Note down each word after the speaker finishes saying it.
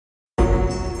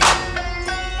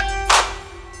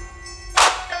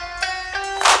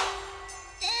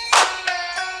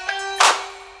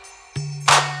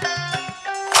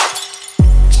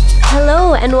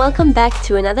and welcome back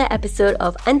to another episode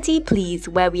of Auntie Please,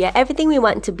 where we are everything we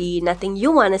want to be, nothing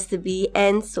you want us to be,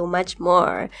 and so much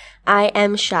more. I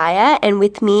am Shaya, and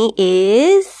with me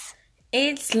is...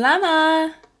 It's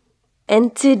Lama.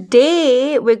 And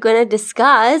today we're going to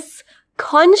discuss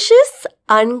conscious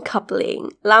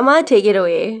uncoupling. Lama, take it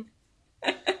away.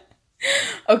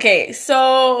 Okay,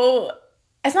 so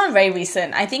it's not very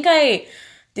recent. I think I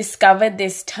discovered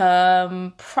this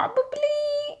term probably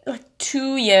like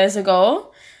 2 years ago.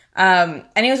 And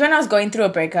it was when I was going through a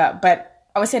breakup, but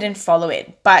obviously I didn't follow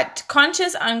it. But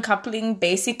conscious uncoupling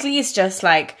basically is just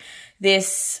like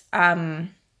this, not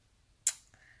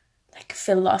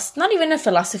even a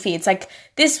philosophy. It's like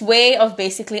this way of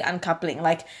basically uncoupling,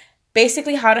 like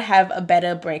basically how to have a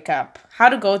better breakup, how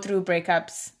to go through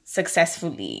breakups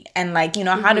successfully, and like, you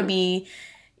know, how to be,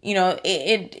 you know,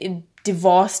 it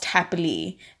divorced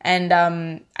happily, and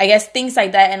I guess things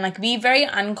like that, and like be very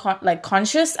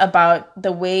conscious about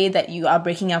the way that you are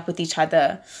breaking up with each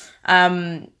other.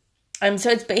 And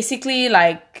so it's basically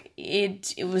like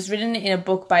it was written in a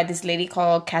book by this lady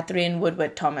called Catherine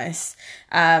Woodward Thomas.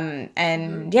 And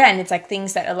it's like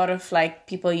things that a lot of like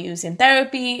people use in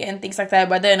therapy and things like that,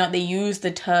 whether or not they use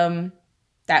the term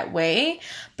that way.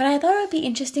 But I thought it would be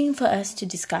interesting for us to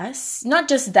discuss not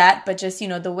just that, but just, you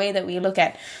know, the way that we look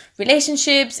at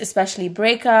relationships, especially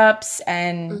breakups,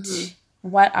 and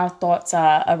what our thoughts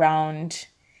are around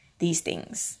these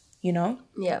things, you know?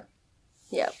 Yeah.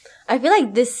 I feel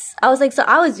like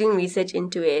I was doing research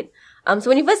into it. So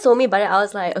when you first told me about it, I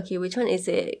was like, okay, which one is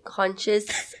it?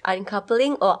 Conscious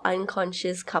uncoupling or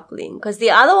unconscious coupling? Because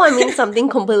the other one means something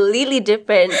completely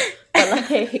different. But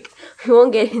like, we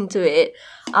won't get into it.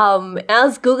 And I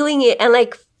was Googling it, and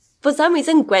like, for some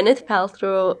reason, Gwyneth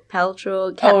Paltrow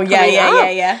kept coming up.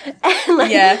 And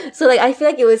like, so like, I feel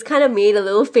like it was kind of made a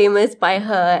little famous by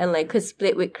her, and like, her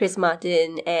split with Chris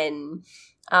Martin, and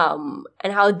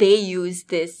how they use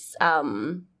this,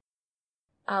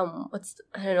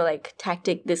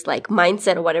 tactic, this like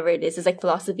mindset or whatever it is, it's like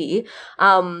philosophy,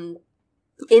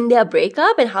 in their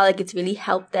breakup, and how like it's really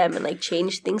helped them and like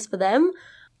changed things for them.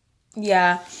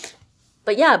 Yeah.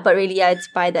 But really, it's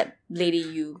by that lady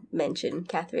you mentioned,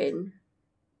 Catherine.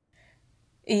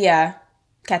 Yeah.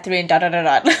 Catherine ...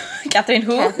 Catherine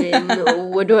who?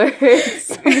 Catherine Woodward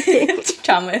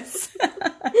Thomas.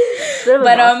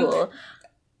 But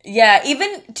yeah,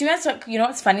 even to be honest, you know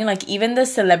what's funny? Like even the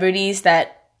celebrities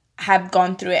that have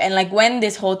gone through it, and like when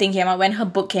this whole thing came out, when her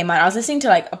book came out, I was listening to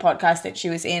like a podcast that she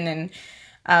was in,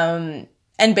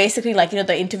 and basically like, you know,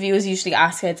 the interviewers usually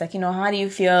ask her, it's like, you know, how do you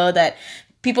feel that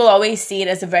people always see it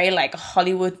as a very like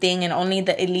Hollywood thing, and only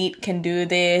the elite can do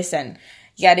this, and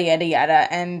yada yada yada,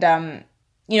 and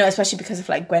you know, especially because of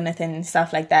like Gwyneth and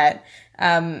stuff like that,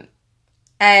 and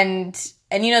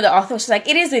you know, the author was like,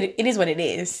 it is what it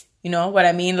is. You know what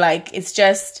I mean? Like, it's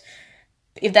just,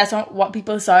 if that's not what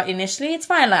people saw initially, it's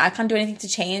fine. Like, I can't do anything to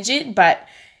change it, but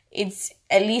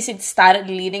at least it started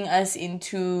leading us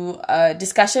into a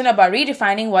discussion about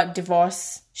redefining what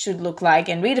divorce should look like,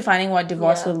 and redefining what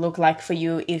divorce will look like for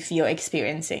you if you're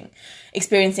experiencing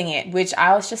it, which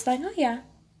I was just like, oh yeah,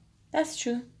 that's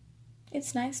true.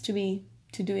 It's nice to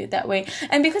do it that way.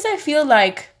 And because I feel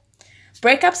like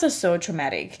breakups are so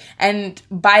traumatic. And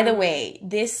by the way,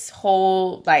 this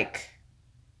whole like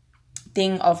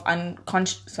thing of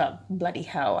unconscious, bloody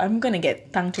hell, I'm gonna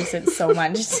get tongue twisted so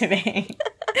much today.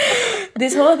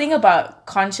 This whole thing about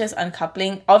conscious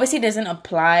uncoupling obviously doesn't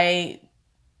apply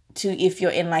to if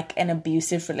you're in like an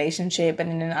abusive relationship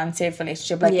and in an unsafe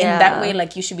relationship. Like in that way,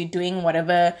 like you should be doing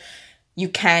whatever you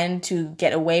can to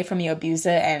get away from your abuser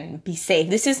and be safe.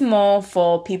 This is more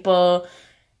for people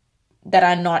that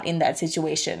are not in that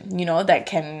situation, you know, that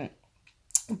can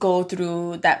go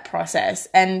through that process.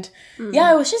 And it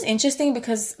was just interesting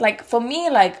because like for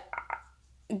me, like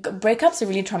breakups are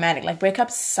really traumatic. Like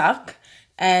breakups suck.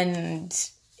 And,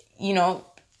 you know,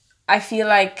 I feel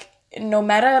like no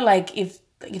matter like if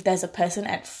there's a person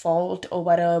at fault or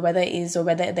whether it is or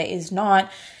whether there is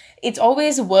not, it's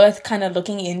always worth kind of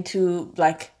looking into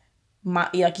like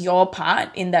your part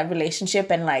in that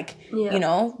relationship, and like, you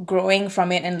know, growing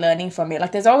from it and learning from it.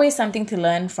 Like there's always something to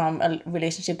learn from a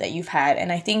relationship that you've had.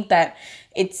 And I think that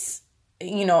it's,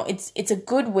 you know, it's a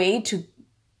good way to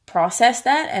process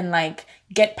that and like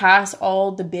get past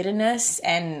all the bitterness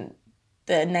and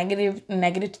the negativity.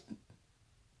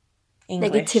 The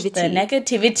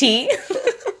negativity.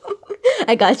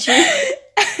 I got you.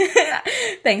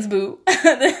 Thanks, boo.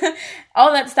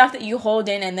 All that stuff that you hold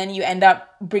in and then you end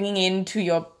up bringing into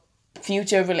your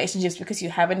future relationships because you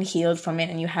haven't healed from it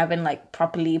and you haven't like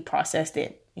properly processed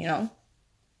it, you know?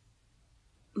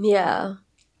 Yeah.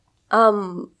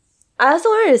 I also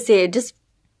wanted to say, just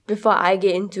before I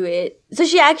get into it. So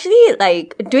she actually,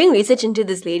 like, doing research into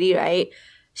this lady, right?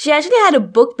 She actually had a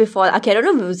book before. Okay, I don't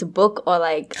know if it was a book or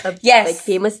like a like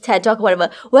famous TED Talk or whatever,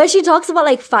 where she talks about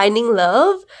like finding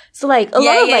love. So like a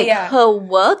lot of like her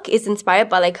work is inspired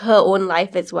by like her own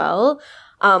life as well.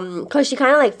 Cause she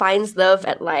kind of like finds love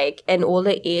at like an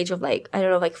older age of like, I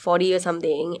don't know, like 40 or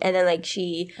something. And then like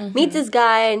she meets this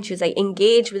guy and she was like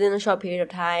engaged within a short period of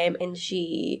time, and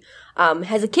she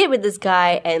has a kid with this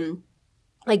guy, and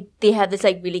like they have this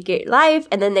like really great life,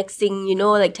 and then next thing you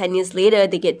know, like 10 years later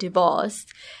they get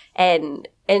divorced. And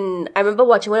I remember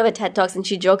watching one of her TED Talks, and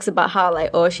she jokes about how like,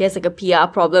 oh, she has like a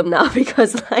PR problem now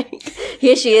because like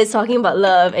here she is talking about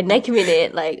love, and next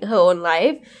minute like her own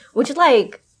life, which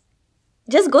like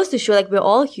just goes to show like we're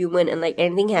all human, and like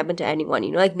anything can happen to anyone,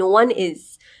 you know, like no one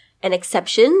is an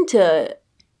exception to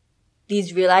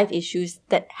these real life issues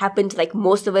that happen to like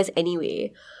most of us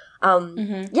anyway.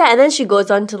 Yeah, and then she goes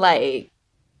on to like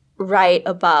write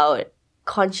about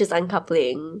conscious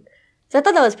uncoupling. So I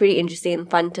thought that was pretty interesting and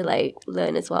fun to like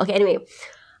learn as well. Okay, anyway.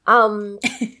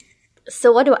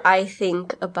 So what do I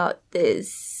think about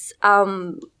this?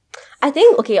 I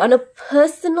think, okay, on a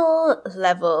personal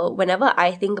level, whenever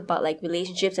I think about like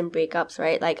relationships and breakups,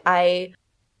 right? Like I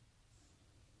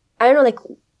don't know, like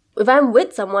if I'm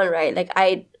with someone, right, like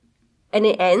and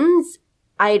it ends,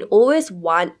 I'd always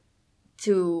want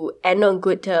to end on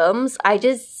good terms.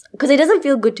 Because it doesn't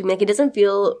feel good to me. Like, it doesn't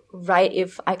feel right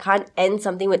if I can't end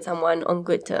something with someone on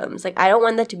good terms. Like, I don't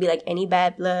want that to be, like, any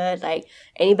bad blood, like,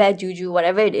 any bad juju,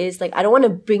 whatever it is. Like, I don't want to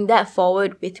bring that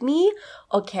forward with me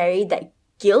or carry that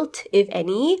guilt, if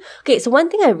any. Okay, so one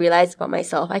thing I realized about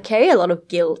myself, I carry a lot of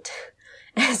guilt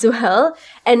as well.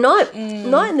 And not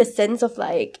in the sense of,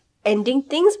 like, ending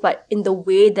things, but in the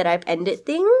way that I've ended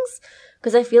things.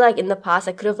 Because I feel like in the past,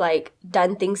 I could have, like,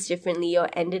 done things differently or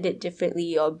ended it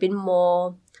differently or been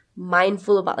more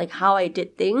mindful about, like, how I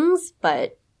did things.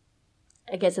 But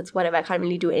I guess it's whatever. I can't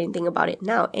really do anything about it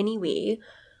now anyway.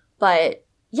 But,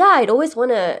 yeah, I'd always want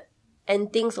to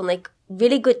end things on, like,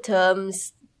 really good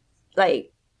terms.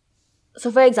 Like,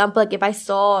 so for example, like, if I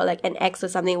saw, like, an ex or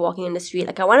something walking in the street,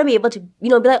 like, I want to be able to, you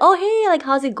know, be like, oh, hey, like,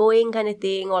 how's it going kind of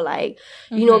thing. Or, like,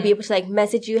 you know, be able to, like,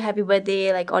 message you happy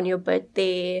birthday, like, on your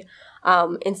birthday.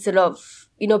 Instead of,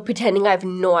 you know, pretending I have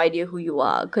no idea who you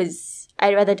are, because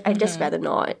I'd just rather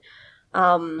not.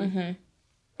 And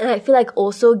I feel like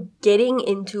also getting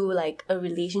into, like, a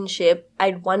relationship,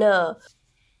 I'd want to,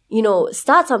 you know,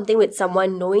 start something with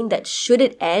someone knowing that should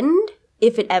it end,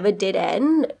 if it ever did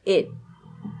end, it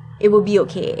would be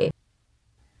okay.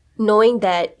 Knowing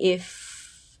that if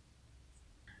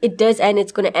it does end,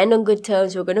 it's going to end on good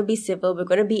terms, we're going to be civil, we're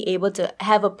going to be able to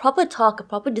have a proper talk, a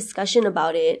proper discussion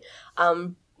about it,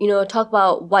 you know, talk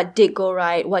about what did go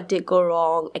right, what did go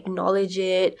wrong, acknowledge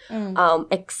it,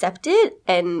 accept it,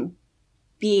 and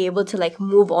be able to, like,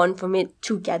 move on from it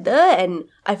together. And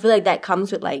I feel like that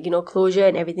comes with, like, you know, closure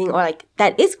and everything, or, like,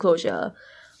 that is closure.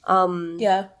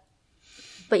 Yeah.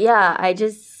 But yeah, I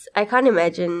can't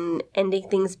imagine ending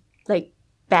things, like,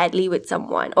 badly with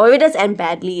someone. Or if it does end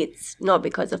badly, it's not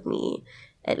because of me,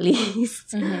 at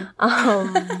least.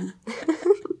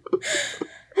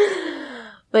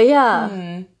 But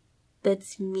yeah,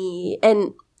 that's me.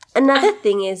 And another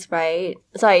thing is, right?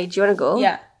 Sorry, do you want to go?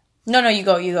 Yeah. No, you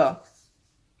go.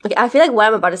 Okay, I feel like what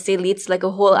I'm about to say leads to, like,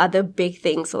 a whole other big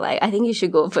thing. So, like, I think you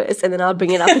should go first, and then I'll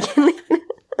bring it up again later.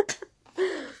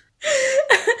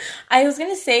 I was going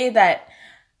to say that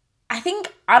I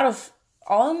think out of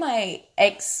all my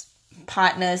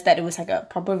ex-partners that it was like a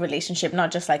proper relationship,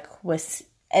 not just like was,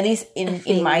 at least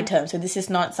in my terms. So this is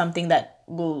not something that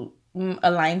will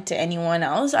align to anyone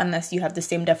else unless you have the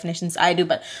same definitions I do.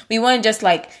 But we weren't just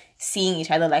like seeing each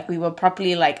other, like we were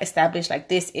properly like established, like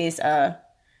this is a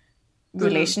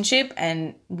relationship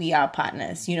and we are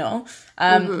partners, you know?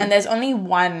 And there's only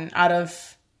one out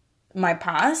of my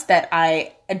past that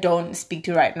I don't speak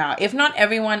to right now. If not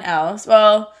everyone else,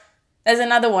 well, there's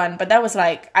another one, but that was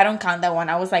like, I don't count that one.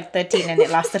 I was like 13 and it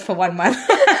lasted for 1 month.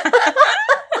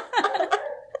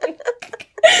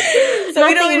 So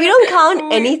we don't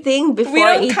count anything before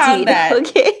 18. We don't count that.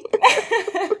 Okay.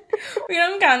 We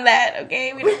don't count that,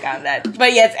 okay? We don't count that.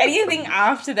 But yes, anything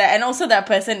after that. And also that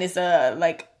person is a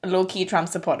like low-key Trump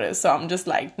supporter. So I'm just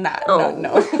like,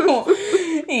 no.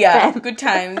 Yeah, good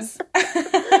times.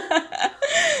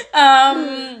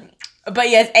 But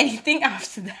yes, anything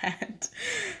after that.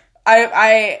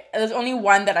 I there's only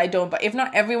one that I don't, but if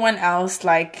not everyone else,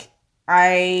 like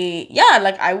I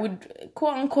would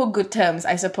quote unquote good terms,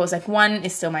 I suppose. Like one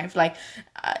is still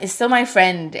is still my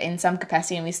friend in some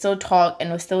capacity, and we still talk and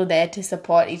we're still there to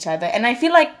support each other. And I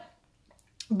feel like,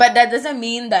 but that doesn't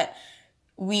mean that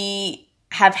we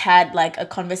have had like a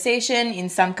conversation in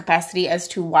some capacity as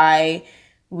to why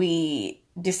we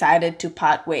decided to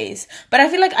part ways. But I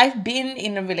feel like I've been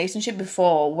in a relationship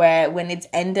before where when it's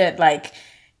ended, like,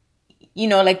 you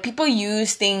know, like people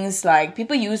use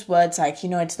words like, you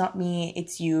know, it's not me,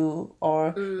 it's you,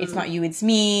 or it's not you, it's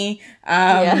me.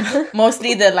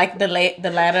 Mostly the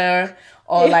latter,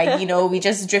 or like, you know, we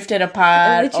just drifted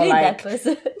apart, or like that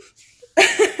person.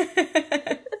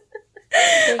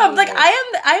 I'm like,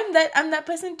 I'm that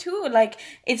person too. Like,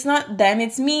 it's not them,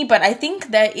 it's me. But I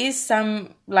think there is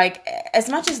some, like, as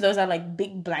much as those are like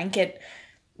big blanket,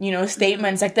 you know,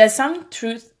 statements, like there's some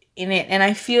truth in it. And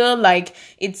I feel like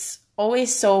it's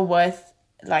always so worth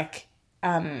like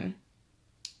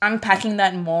unpacking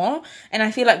that more. And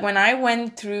I feel like when I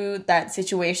went through that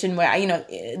situation where you know,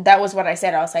 that was what I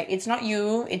said. I was like, it's not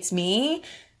you, it's me.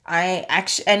 What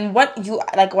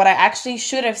I actually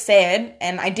should have said,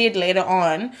 and I did later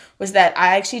on, was that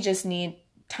I actually just need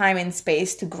time and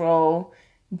space to grow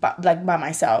by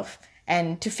myself,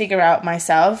 and to figure out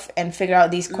myself and figure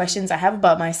out these questions I have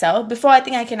about myself before I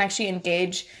think I can actually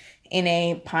engage in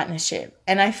a partnership.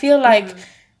 And I feel like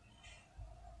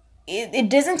it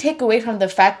doesn't take away from the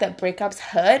fact that breakups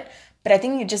hurt, but I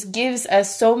think it just gives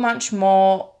us so much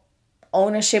more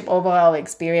ownership over our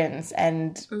experience,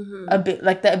 and a bit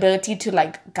like the ability to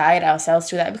like guide ourselves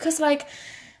through that. Because like,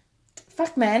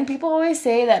 fuck man, people always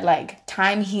say that like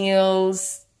time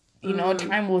heals, you know,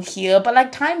 time will heal, but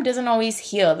like time doesn't always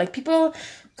heal. Like people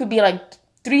could be like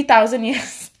 3,000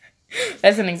 years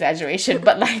that's an exaggeration,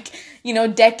 but like, you know,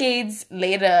 decades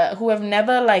later, who have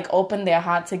never like opened their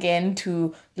hearts again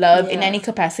to love in any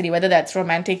capacity, whether that's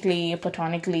romantically,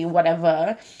 platonically,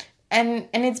 whatever. And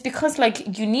it's because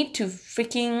like you need to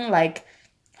freaking like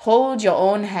hold your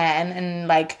own hand and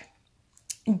like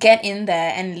get in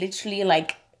there and literally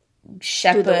like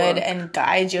shepherd and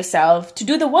guide yourself to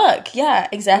do the work. Yeah,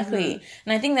 exactly.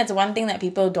 And I think that's one thing that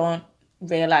people don't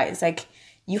realize. Like,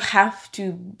 you have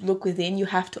to look within, you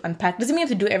have to unpack. Doesn't mean you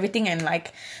have to do everything in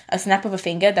like a snap of a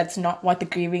finger. That's not what the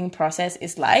grieving process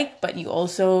is like. But you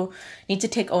also need to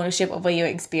take ownership over your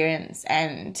experience.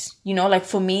 And, you know, like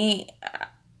for me,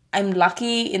 I'm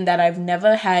lucky in that I've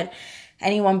never had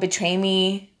anyone betray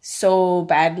me so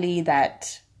badly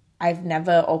that I've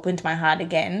never opened my heart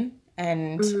again.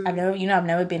 And I've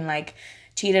never been like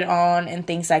cheated on and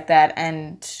things like that.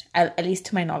 And at least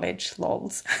to my knowledge,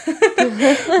 lols.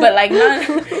 But like none.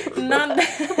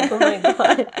 Oh my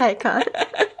god, I can't.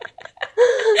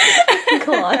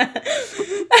 Go on.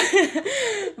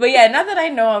 But yeah, not that I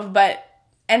know of, but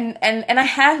and I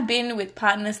have been with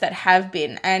partners that have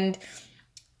been, and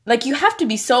like you have to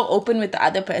be so open with the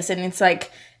other person. It's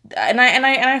like, and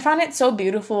I found it so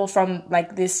beautiful from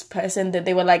like this person that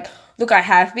they were like, look, I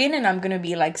have been, and I'm gonna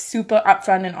be like super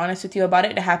upfront and honest with you about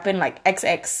it. It happened like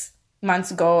XX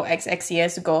months ago, XX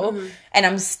years ago, and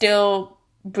I'm still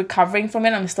recovering from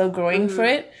it. I'm still growing for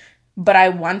it, but I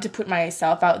want to put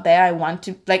myself out there. I want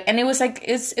to like, and it was like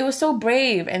it was so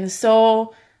brave and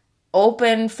so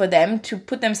open for them to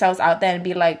put themselves out there and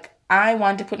be like, I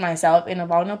want to put myself in a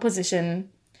vulnerable position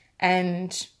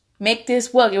and make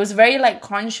this work. It was very like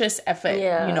conscious effort,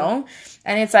 you know?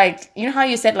 And it's like, you know how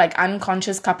you said like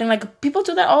unconscious coupling? Like people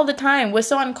do that all the time. We're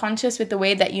so unconscious with the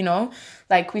way that, you know,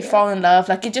 like we fall in love,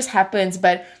 like it just happens.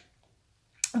 But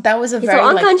that was a very so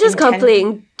unconscious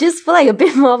coupling, just for like a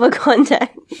bit more of a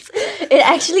context. It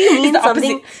actually means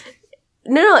something.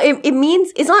 No, it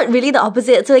means, it's not really the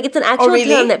opposite. So like it's an actual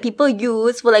term that people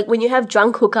use for like when you have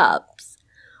drunk hookups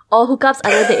or hookups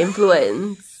under the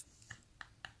influence.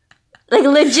 Like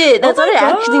legit, that's what it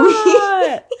actually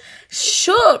means.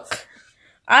 Shook.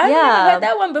 I've never heard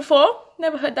that one before.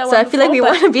 Never heard that one before. So I feel like we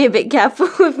want to be a bit careful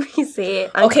if we say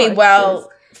it. Okay, well,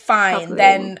 fine. Coupling.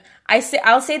 Then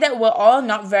I'll say that we're all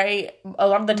not very, a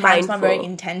lot of the times not very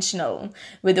intentional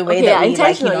with the way that we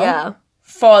like, you know,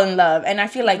 fall in love. And I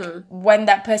feel like when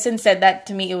that person said that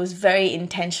to me, it was very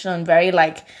intentional and very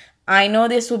like, I know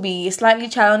this will be slightly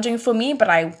challenging for me, but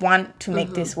I want to make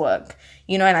this work.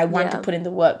 You know, and I want to put in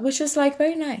the work, which is like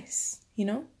very nice, you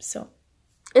know? So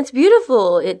it's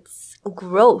beautiful. It's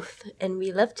growth. And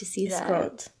we love to see that. It's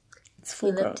growth. It's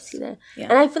full growth. Love to see that. Yeah.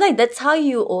 And I feel like that's how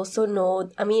you also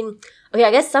know, I mean, okay,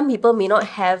 I guess some people may not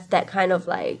have that kind of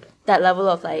like, that level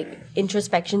of like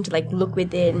introspection to like look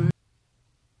within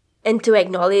and to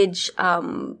acknowledge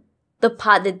the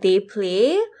part that they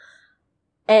play.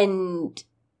 And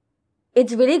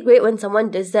it's really great when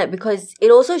someone does that, because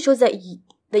it also shows that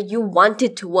that you want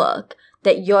it to work,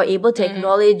 that you're able to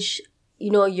acknowledge, you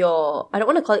know, your, I don't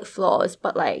want to call it flaws,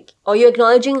 but like, or you're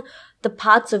acknowledging the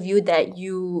parts of you that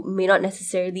you may not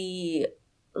necessarily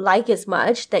like as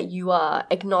much, that you are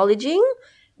acknowledging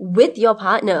with your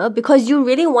partner because you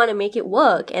really want to make it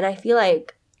work. And I feel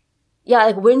like, yeah,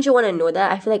 like, wouldn't you want to know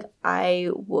that? I feel like I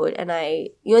would. And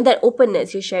that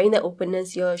openness, you're sharing that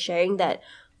openness, you're sharing that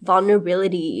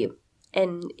vulnerability,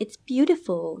 and it's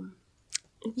beautiful.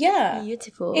 Yeah.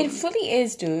 Beautiful. It fully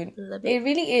is, dude. Love it. It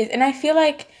really is. And I feel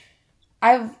like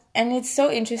and it's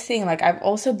so interesting, like, I've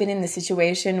also been in the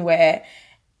situation where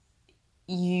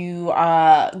you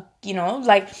are,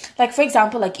 like for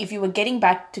example, like, if you were getting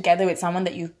back together with someone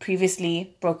that you've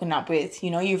previously broken up with,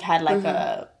 you've had like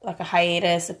a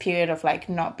hiatus, a period of like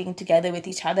not being together with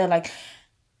each other, like,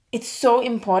 it's so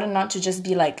important not to just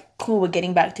be like, cool, we're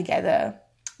getting back together.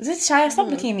 Is this Shia? Stop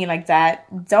looking at me like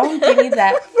that. Don't give me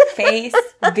that face,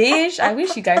 bitch. I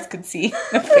wish you guys could see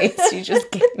the face you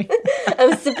just gave me.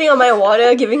 I'm sipping on my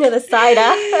water, giving her the side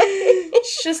eye.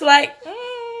 It's just like,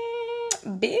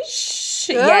 bitch.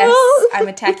 Girl. Yes, I'm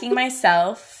attacking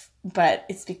myself, but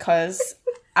it's because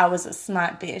I was a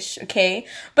smart bitch, okay?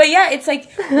 But yeah, it's like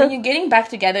when you're getting back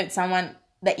together with someone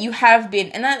that you have been,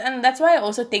 and that's why I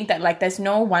also think that, like, there's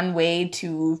no one way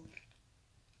to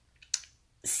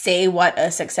say what a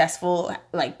successful,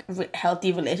 like,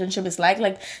 healthy relationship is like.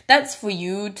 Like, that's for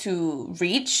you to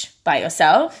reach by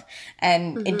yourself,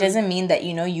 and it doesn't mean that,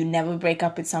 you never break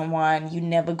up with someone, you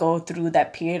never go through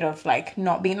that period of, like,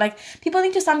 not being, like, people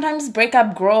need to sometimes break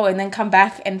up, grow, and then come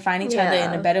back and find each other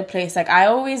in a better place. Like, I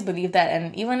always believe that,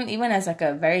 and even as, like,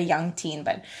 a very young teen,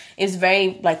 but it's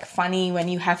very, like, funny when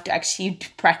you have to actually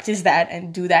practice that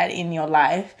and do that in your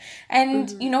life.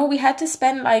 And we had to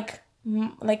spend like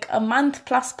a month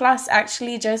plus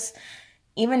actually just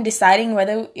even deciding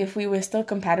whether if we were still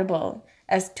compatible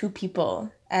as two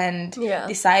people, and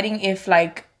deciding if,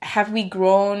 like, have we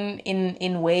grown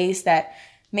in ways that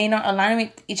may not align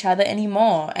with each other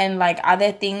anymore, and, like, are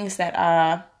there things that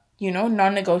are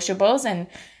non-negotiables, and,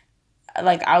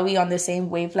 like, are we on the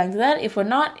same wavelength of that? If we're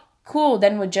not, cool,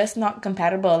 then we're just not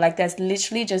compatible. Like, there's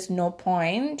literally just no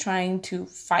point trying to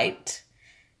fight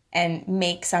and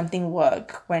make something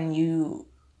work when you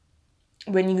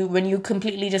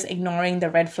completely just ignoring the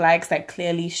red flags that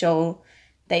clearly show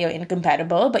that you're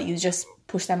incompatible, but you just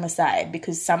push them aside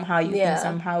because somehow you think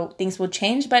somehow things will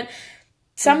change. But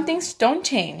some things don't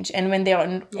change, and when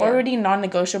they're already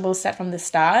non-negotiable set from the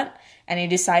start, and you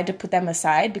decide to put them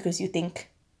aside because you think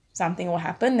something will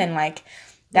happen, then, like,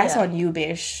 that's on you,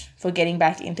 bish, for getting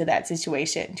back into that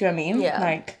situation. Do you know what I mean?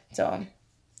 Like, so.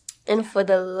 And for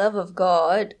the love of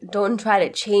God, don't try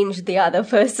to change the other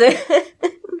person.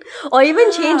 Or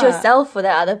even change yourself for the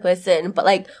other person. But,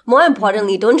 like, more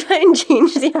importantly, don't try and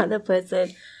change the other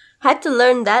person. Had to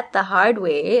learn that the hard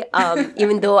way,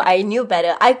 even though I knew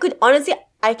better. I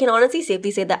can honestly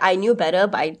safely say that I knew better,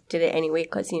 but I did it anyway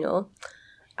because, for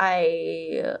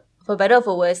better or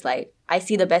for worse, like, I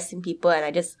see the best in people and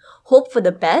I just hope for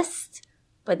the best.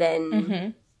 But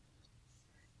then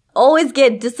always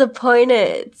get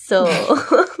disappointed. So,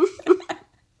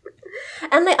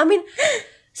 and, like, I mean,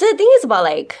 so the thing is about,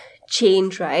 like,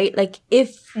 change, right? Like,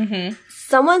 if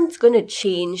someone's gonna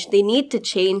change, they need to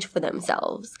change for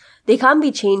themselves. They can't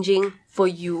be changing for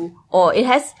you, or it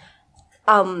has,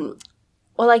 or,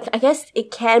 like, I guess it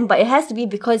can, but it has to be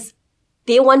because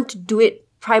they want to do it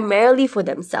primarily for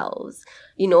themselves.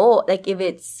 Like, if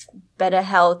it's better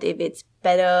health, if it's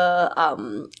better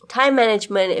time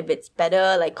management, if it's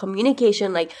better, like,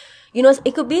 communication, like,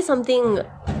 it could be something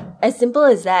as simple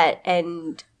as that,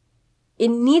 and it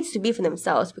needs to be for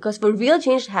themselves, because for real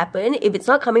change to happen, if it's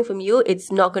not coming from you,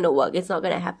 it's not going to work, it's not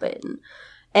going to happen.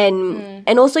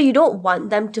 And also, you don't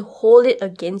want them to hold it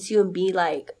against you and be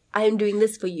like, I'm doing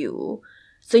this for you,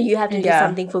 so you have to do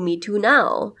something for me too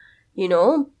now,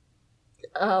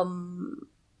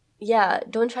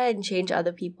 don't try and change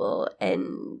other people,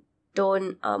 and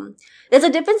don't, there's a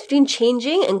difference between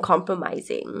changing and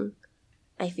compromising,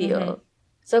 I feel.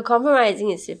 So compromising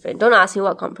is different. Don't ask me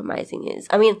what compromising is.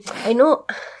 I mean, I know,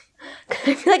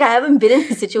 I feel like I haven't been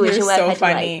in a situation where I've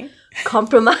had to, like,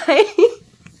 compromise.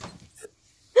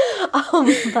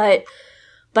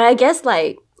 But I guess,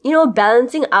 like,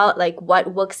 balancing out, like,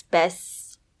 what works best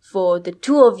for the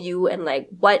two of you, and, like,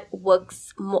 what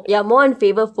works more in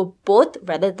favor for both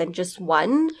rather than just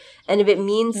one. And if it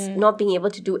means not being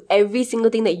able to do every single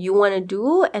thing that you want to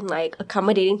do, and, like,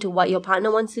 accommodating to what your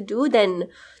partner wants to do, then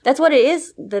that's what it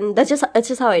is. Then that's just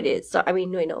how it is. So, I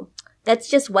mean, that's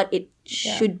just what it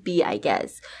should be, I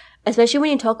guess. Especially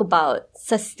when you talk about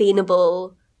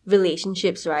sustainable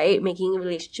relationships, right? Making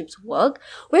relationships work.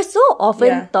 We're so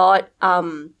often thought,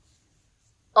 not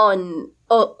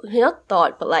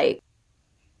thought, but, like,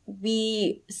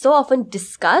 we so often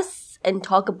discuss and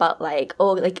talk about like,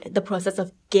 oh, like the process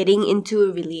of getting into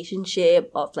a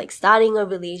relationship, of like starting a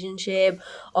relationship,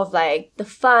 of like the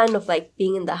fun of like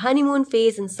being in the honeymoon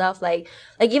phase and stuff, like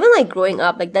even like growing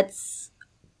up, like that's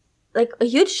like a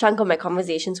huge chunk of my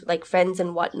conversations with like friends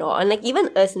and whatnot, and like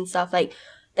even us and stuff, like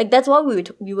that's what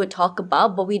we would talk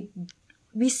about, but we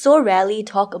so rarely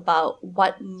talk about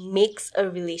what makes a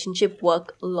relationship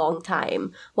work a long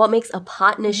time, what makes a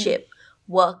partnership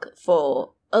work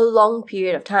for a long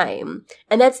period of time.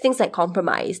 And that's things like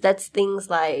compromise. That's things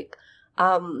like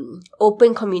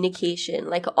open communication,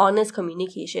 like honest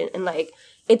communication. And like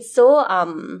it's so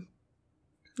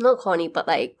not corny, but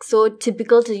like so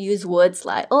typical to use words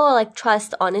like, oh, like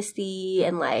trust, honesty,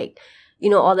 and like, you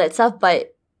know, all that stuff.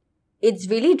 But it's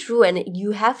really true, and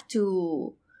you have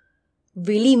to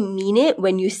really mean it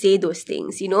when you say those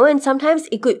things, you know? And sometimes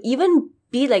it could even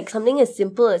be like something as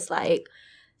simple as like,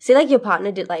 say like your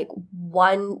partner did like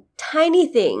one tiny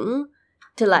thing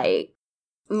to like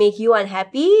make you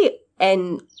unhappy,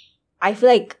 and I feel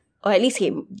like, or at least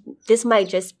this might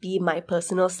just be my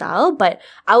personal style, but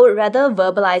I would rather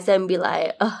verbalize it and be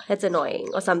like, oh, that's annoying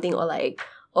or something, or like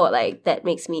that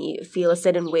makes me feel a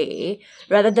certain way,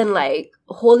 rather than like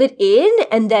hold it in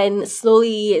and then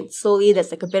slowly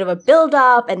there's like a bit of a build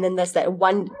up, and then there's that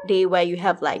one day where you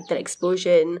have like that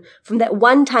explosion from that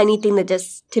one tiny thing that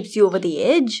just tips you over the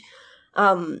edge.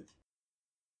 So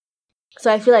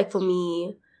I feel like for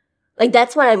me, like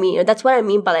that's what I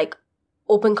mean by like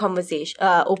open conversation,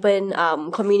 open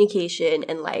communication,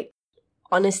 and like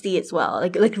honesty as well,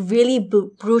 like really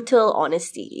brutal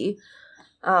honesty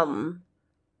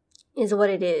is what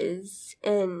it is.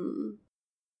 And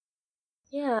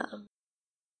yeah,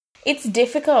 it's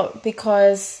difficult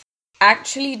because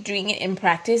actually doing it in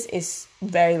practice is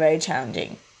very, very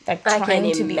challenging. Like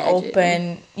trying to be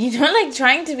open, you know, like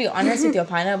trying to be honest with your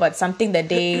partner about something that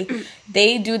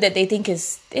they do that they think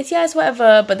it's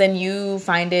whatever, but then you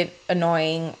find it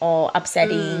annoying or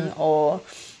upsetting or,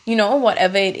 you know,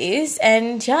 whatever it is.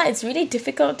 And yeah, it's really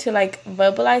difficult to like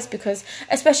verbalize, because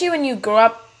especially when you grow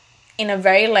up in a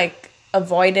very like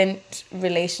avoidant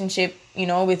relationship, you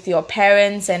know, with your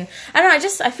parents. And I don't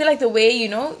know, I feel like the way, you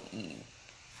know,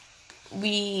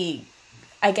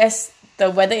 I guess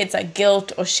whether it's like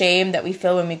guilt or shame that we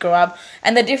feel when we grow up,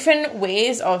 and the different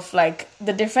ways of like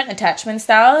the different attachment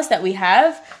styles that we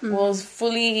have will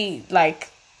fully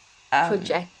like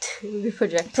project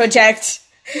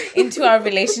into our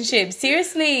relationship.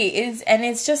 Seriously,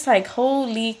 it's just like,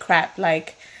 holy crap,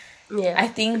 like yeah. I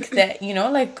think that, you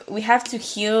know, like we have to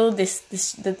heal the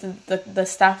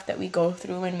stuff that we go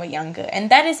through when we're younger, and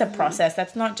that is a process.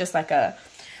 That's not just like a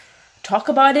talk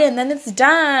about it and then it's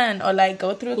done, or like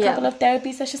go through a couple of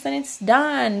therapy sessions and it's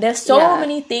done. There's so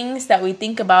many things that we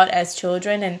think about as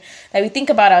children, and that we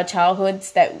think about our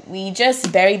childhoods that we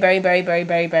just bury,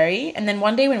 and then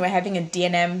one day when we're having a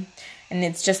DNM and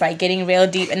it's just like getting real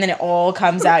deep, and then it all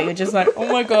comes out, you're just like,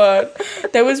 oh my god,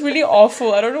 that was really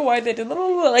awful, I don't know why they did that,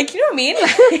 like, you know what I mean?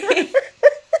 Like,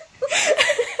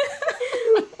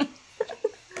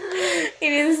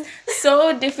 it is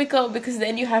so difficult, because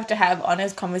then you have to have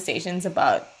honest conversations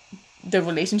about the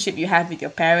relationship you have with your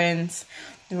parents,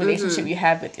 the relationship you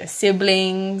have with your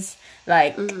siblings,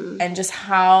 like, and just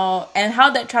how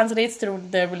that translates to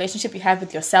the relationship you have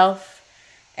with yourself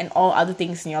and all other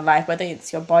things in your life, whether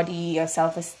it's your body, your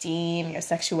self-esteem, your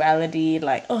sexuality.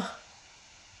 Like, oh,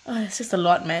 it's just a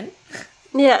lot, man.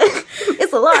 Yeah,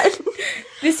 it's a lot.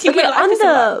 This human life is a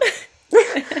lot.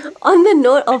 On the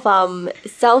note of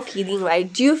self-healing,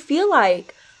 right, do you feel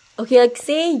like, okay, like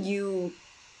say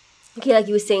like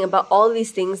you were saying about all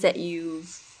these things that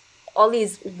all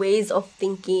these ways of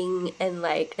thinking and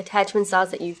like attachment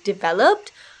styles that you've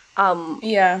developed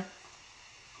in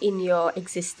your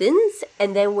existence,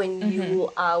 and then when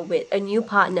you are with a new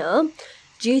partner,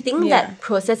 do you think that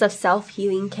process of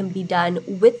self-healing can be done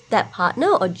with that partner,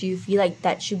 or do you feel like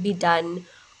that should be done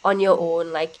on your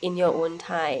own, like in your own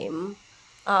time?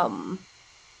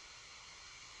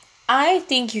 I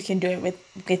think you can do it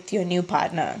with your new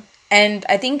partner, and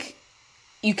I think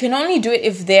you can only do it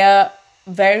if they're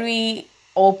very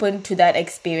open to that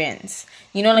experience.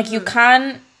 You know, like you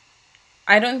can't,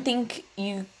 I don't think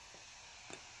you,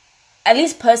 at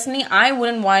least personally, I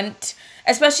wouldn't want,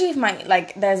 especially if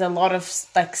there's a lot of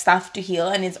like stuff to heal,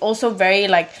 and it's also very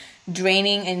like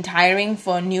draining and tiring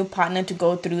for a new partner to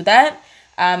go through that.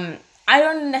 I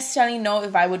don't necessarily know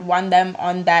if I would want them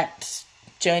on that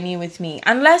journey with me,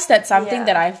 unless that's something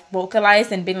that I've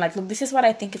vocalized and been like, look, this is what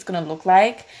I think it's going to look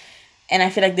like, and I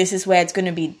feel like this is where it's going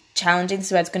to be challenging, this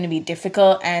is where it's going to be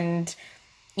difficult, and,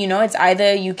 you know, it's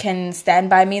either you can stand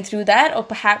by me through that, or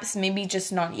perhaps maybe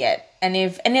just not yet. And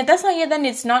if that's not yet, then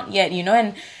it's not yet, you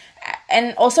know.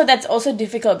 And also that's also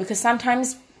difficult because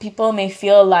sometimes people may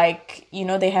feel like, you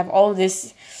know, they have all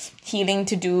this healing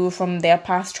to do from their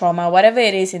past trauma, whatever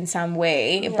it is in some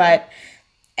way, but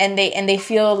and they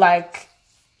feel like,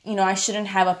 you know, I shouldn't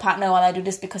have a partner while I do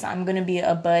this because I'm going to be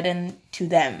a burden to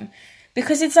them.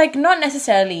 Because it's like not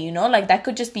necessarily, you know, like that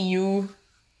could just be you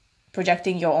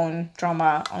projecting your own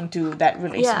trauma onto that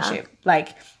relationship.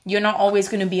 Like you're not always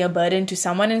going to be a burden to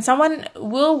someone, and someone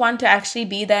will want to actually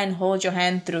be there and hold your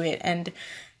hand through it and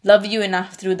love you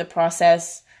enough through the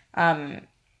process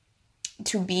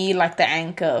to be like the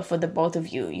anchor for the both of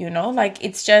you, you know. Like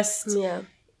it's just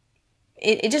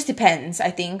it just depends,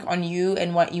 I think, on you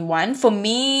and what you want. For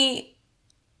me,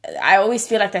 I always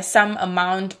feel like there's some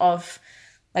amount of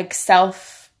like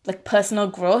personal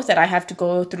growth that I have to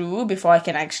go through before I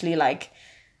can actually like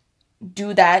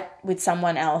do that with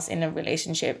someone else in a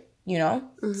relationship, you know?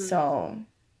 So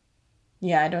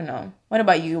yeah, I don't know. What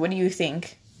about you? What do you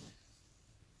think?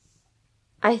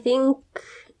 I think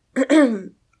I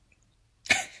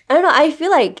don't know, I feel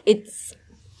like it's,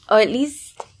 or at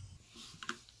least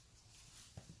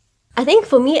I think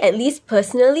for me, at least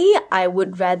personally, I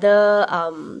would rather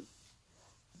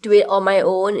do it on my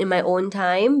own in my own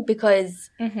time, because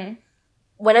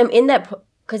when I'm in that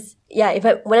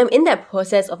when I'm in that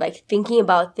process of like thinking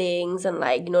about things and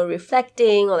like, you know,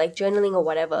 reflecting or like journaling or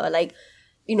whatever, like,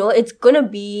 you know, it's gonna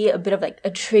be a bit of like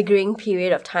a triggering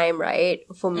period of time, right,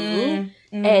 for me.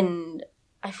 And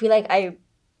I feel like I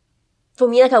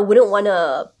wouldn't want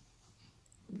to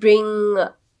bring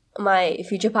my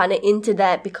future partner into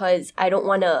that, because I don't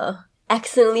want to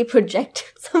accidentally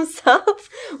project some stuff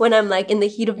when I'm like in the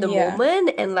heat of the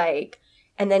moment,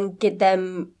 and then get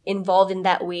them involved in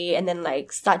that way, and then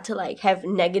like start to like have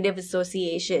negative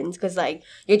associations, because like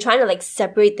you're trying to like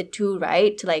separate the two,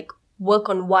 right, to like work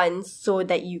on one so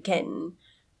that you can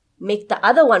make the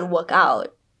other one work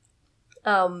out.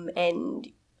 And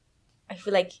I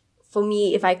feel like for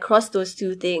me, if I cross those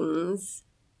two things,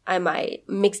 I might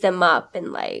mix them up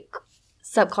and like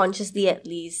subconsciously at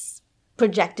least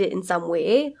project it in some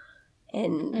way.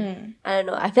 And I don't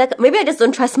know, I feel like maybe I just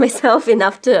don't trust myself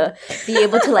enough to be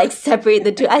able to like separate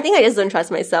the two. I think I just don't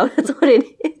trust myself. That's what it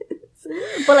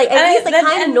is. But like at least I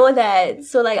kind of know that.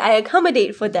 So like I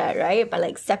accommodate for that, right? By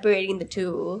like separating the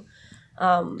two.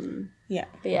 But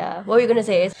yeah. What were you gonna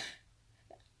say?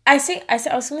 I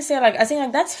was gonna say like I think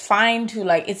like that's fine too.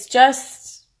 Like it's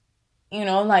just, you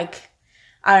know, like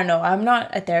I don't know. I'm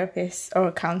not a therapist or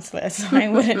a counselor, so I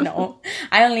wouldn't know.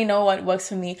 I only know what works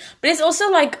for me. But it's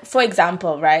also like, for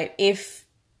example, right? If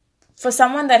for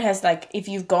someone that has like, if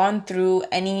you've gone through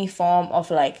any form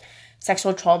of like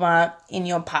sexual trauma in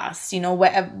your past, you know,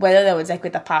 whether that was like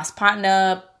with a past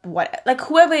partner,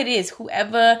 whoever it is,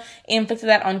 whoever inflicted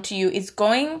that onto you, it's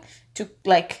going to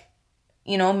like,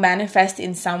 you know, manifest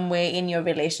in some way in your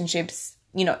relationships.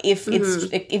 You know, if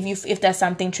there's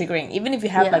something triggering, even if you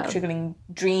have like triggering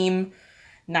dream,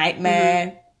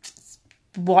 nightmare,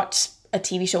 watch a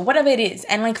TV show, whatever it is.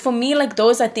 And like for me, like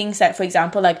those are things that, for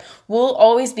example, like will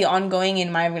always be ongoing in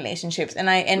my relationships.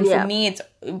 And for me, it's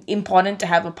important to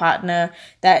have a partner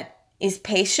that is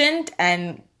patient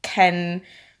and can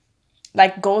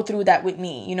like go through that with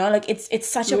me. You know, like it's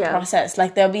such a process.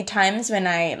 Like there'll be times when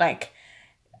I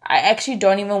actually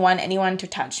don't even want anyone to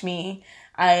touch me.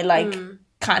 I like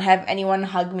can't have anyone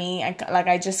hug me.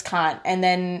 I just can't.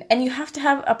 And you have to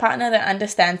have a partner that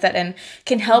understands that and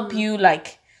can help you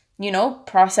like, you know,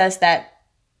 process that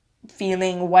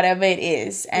feeling, whatever it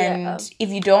is. And if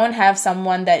you don't have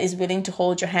someone that is willing to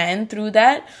hold your hand through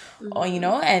that, or, you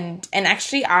know, and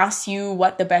actually ask you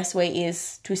what the best way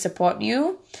is to support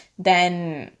you,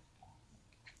 then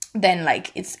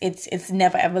like it's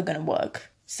never ever gonna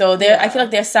work. So I feel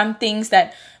like there's some things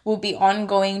that will be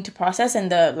ongoing to process, and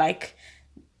the like,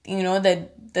 you know,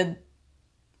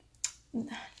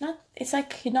 it's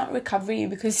like not recovery,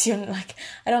 because you're like,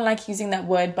 I don't like using that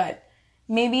word, but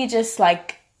maybe just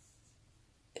like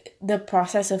the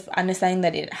process of understanding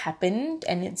that it happened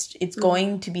and it's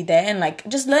going to be there, and like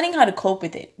just learning how to cope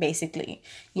with it, basically,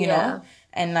 you know.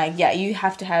 And like you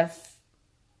have to have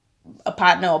a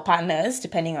partner or partners,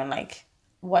 depending on like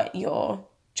what your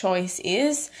choice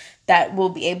is, that will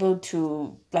be able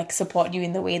to like support you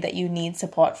in the way that you need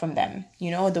support from them, you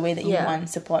know, the way that you want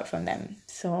support from them.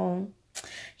 So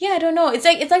I don't know, it's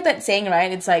like that saying,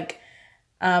 right? It's like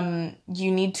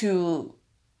you need to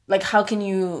like, how can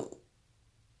you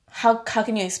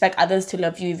expect others to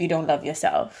love you if you don't love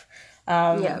yourself?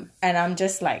 And I'm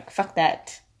just like, fuck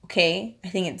that. Okay, I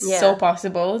think it's so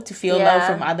possible to feel love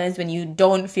from others when you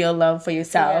don't feel love for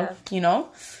yourself, you know.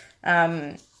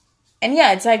 and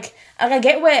yeah, it's like I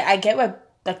get where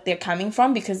like they're coming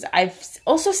from, because I've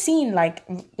also seen like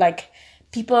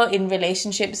people in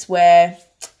relationships where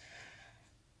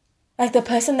like the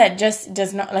person that just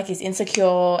does not like is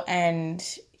insecure and,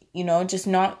 you know, just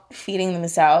not feeling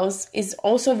themselves is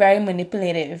also very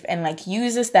manipulative and like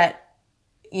uses that,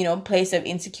 you know, place of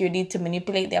insecurity to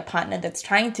manipulate their partner that's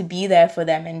trying to be there for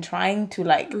them and trying to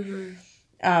like you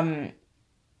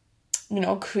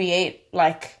know, create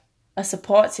like a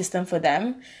support system for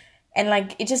them. And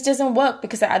like it just doesn't work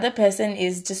because the other person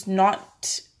is just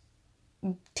not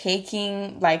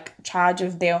taking like charge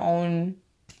of their own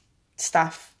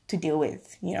stuff to deal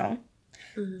with, you know.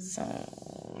 So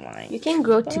like You can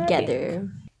grow together.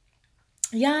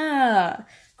 Yeah,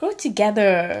 grow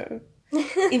together.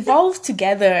 Evolve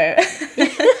together.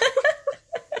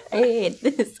 I hate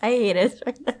this. I hate it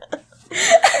right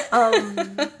now.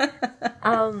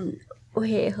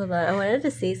 Wait, hold on. I wanted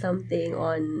to say something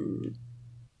on.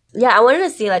 Yeah, I wanted to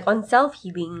say like on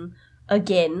self-healing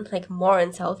again, like more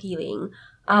on self-healing.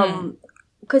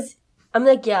 Because I'm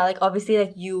like, yeah, like obviously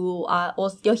like you're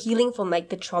healing from like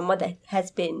the trauma that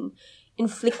has been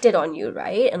inflicted on you,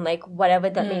 right? And like whatever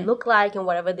that may look like and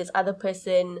whatever this other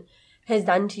person has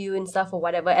done to you and stuff or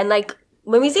whatever. And like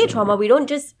when we say trauma, we don't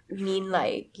just mean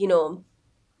like, you know,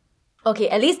 okay,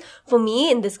 at least for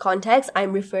me in this context,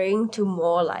 I'm referring to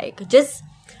more like just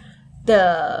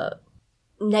the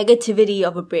negativity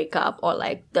of a breakup or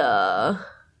like the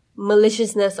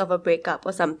maliciousness of a breakup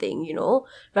or something, you know,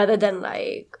 rather than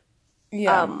like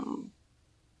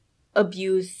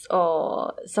abuse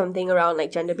or something around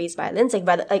like gender-based violence, like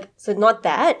rather like, so not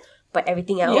that but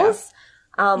everything else.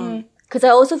 Because I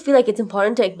also feel like it's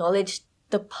important to acknowledge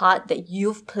the part that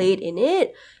you've played in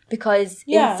it, because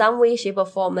in some way, shape or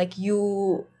form, like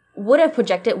you would have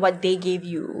projected what they gave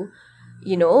you,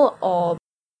 you know,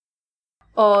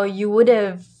 or you would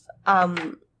have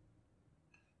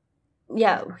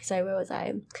sorry, where was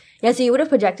I? Yeah, so you would have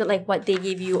projected like what they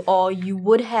gave you, or you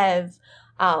would have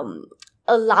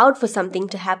allowed for something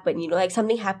to happen, you know, like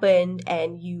something happened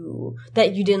and you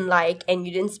didn't like and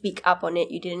you didn't speak up on it,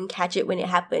 you didn't catch it when it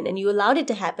happened and you allowed it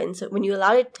to happen. So when you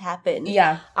allowed it to happen,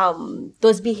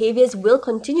 those behaviors will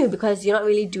continue because you're not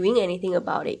really doing anything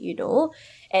about it, you know.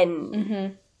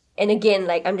 And and again,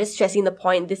 like I'm just stressing the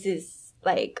point, this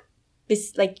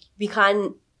we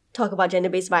can't talk about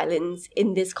gender-based violence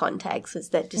in this context, because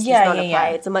that just does not apply.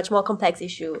 It's a much more complex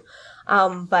issue.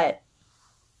 But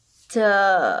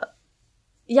to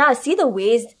see the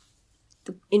ways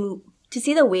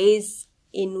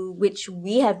in which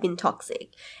we have been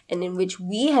toxic and in which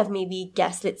we have maybe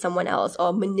gaslit someone else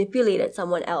or manipulated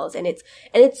someone else, and it's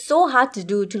so hard to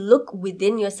do, to look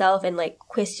within yourself and like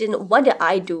question, what did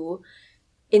I do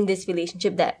in this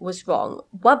relationship that was wrong?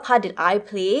 What part did I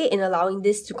play in allowing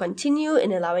this to continue,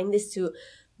 in allowing this to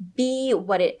be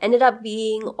what it ended up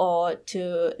being, or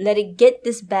to let it get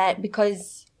this bad?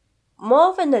 Because more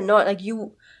often than not, like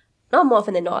you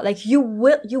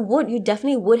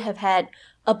definitely would have had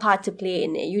a part to play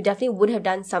in it. You definitely would have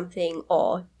done something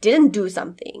or didn't do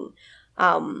something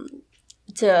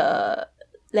to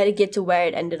let it get to where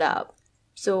it ended up.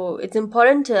 So it's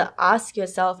important to ask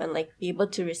yourself and like be able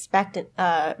to reflect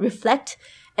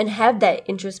and have that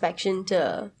introspection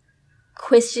to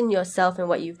question yourself and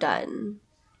what you've done.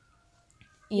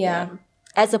 Yeah.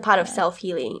 As a part of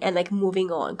self-healing and like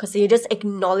moving on, because you're just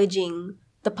acknowledging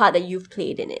the part that you've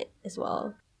played in it as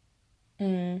well.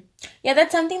 Yeah,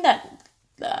 that's something that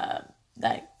the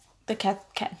cat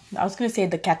I was gonna say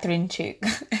the Catherine chick,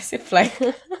 as if like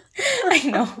I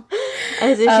know,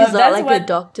 as if she's not like a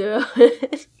doctor.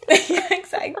 Yeah,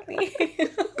 exactly.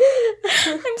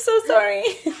 I'm so sorry.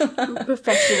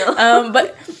 Professional.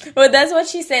 But that's what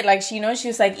she said. Like she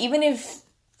was like, even if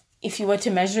you were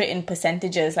to measure it in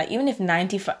percentages, like even if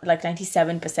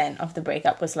 97% of the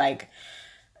breakup was like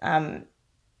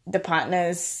the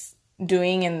partner's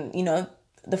doing and, you know,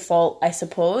 the fault, I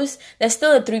suppose, there's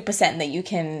still a 3%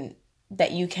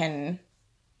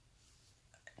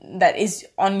 that is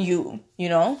on you, you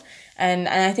know? And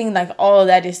I think like all of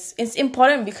that it's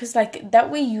important, because like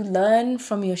that way you learn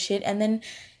from your shit, and then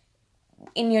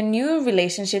in your new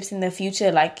relationships in the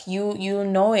future, like you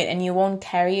know it and you won't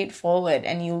carry it forward,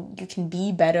 and you can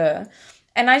be better.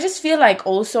 And I just feel like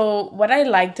also what I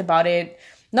liked about it,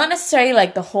 not necessarily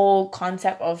like the whole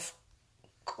concept of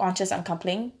conscious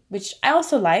uncoupling, which I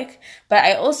also like, but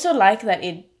I also like that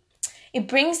it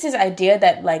brings this idea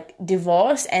that like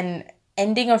divorce and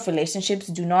ending of relationships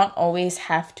do not always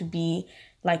have to be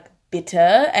like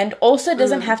bitter, and also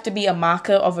doesn't have to be a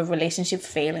marker of a relationship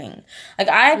failing. Like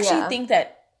I actually think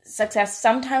that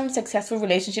sometimes successful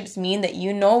relationships mean that,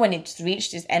 you know, when it's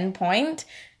reached this end point,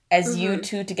 as you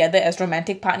two together as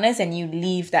romantic partners, and you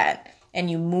leave that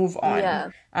and you move on. Yeah.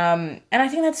 And I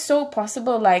think that's so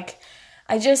possible. Like,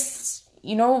 I just,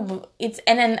 it's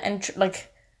and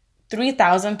like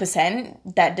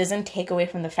 3000%, that doesn't take away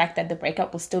from the fact that the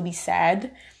breakup will still be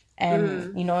sad,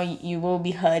 and you will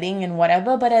be hurting and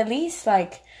whatever, but at least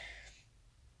like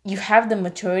you have the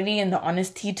maturity and the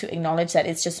honesty to acknowledge that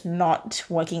it's just not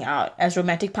working out as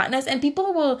romantic partners. And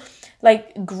people will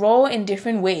like grow in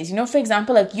different ways. For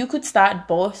example, like you could start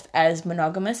both as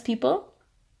monogamous people,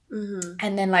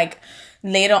 and then like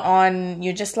later on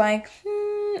you're just like,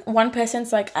 one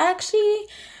person's like, actually,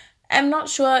 I'm not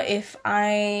sure if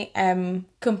I am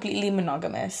completely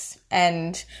monogamous,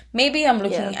 and maybe I'm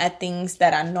looking at things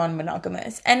that are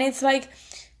non-monogamous. And it's like,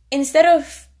 instead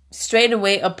of straight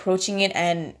away approaching it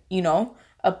and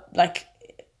like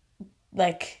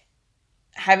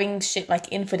having shit like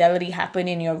infidelity happen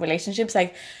in your relationships,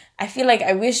 like I feel like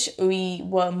I wish we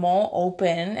were more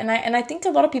open, and I think a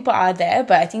lot of people are there,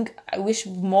 but I wish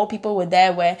more people were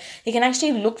there where they can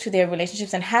actually look to their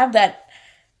relationships and have that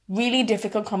really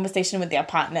difficult conversation with their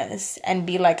partners and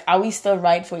be like, are we still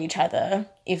right for each other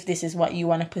if this is what you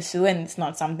want to pursue and it's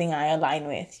not something I align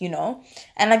with,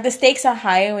 And like the stakes are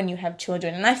higher when you have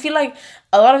children. And I feel like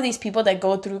a lot of these people that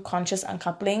go through conscious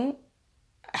uncoupling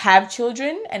have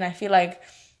children, and I feel like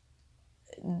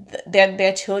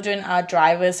their children are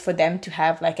drivers for them to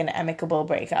have like an amicable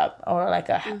breakup, or like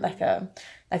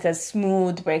a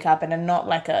smooth breakup, and not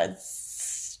like a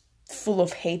full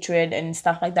of hatred and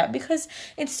stuff like that, because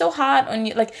it's so hard on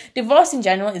you. Like, divorce in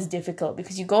general is difficult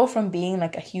because you go from being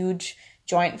like a huge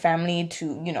joint family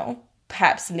to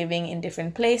perhaps living in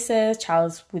different places,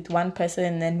 child's with one person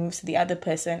and then moves to the other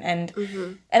person, and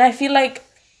I feel like,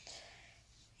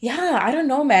 I don't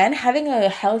know, man, having a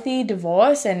healthy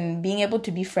divorce and being able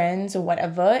to be friends or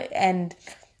whatever, and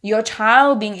your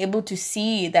child being able to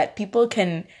see that people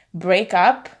can break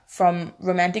up from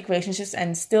romantic relationships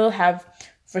and still have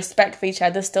respect for each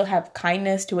other, still have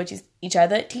kindness towards each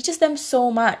other, it teaches them so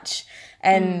much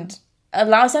and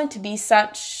allows them to be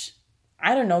such,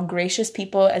 I don't know, gracious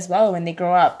people as well when they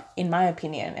grow up, in my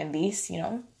opinion, at least,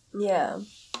 Yeah.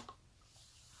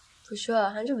 For sure,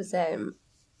 100%.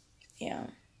 Yeah.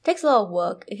 It takes a lot of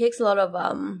work. It takes a lot of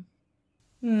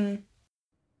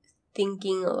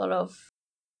thinking, a lot of...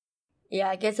 Yeah,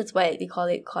 I guess that's why they call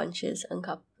it conscious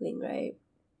uncoupling, right?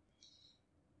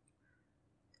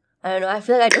 I don't know. I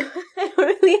feel like I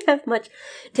don't really have much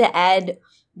to add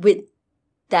with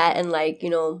that. And like,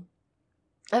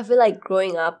 I feel like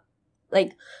growing up,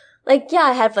 like yeah,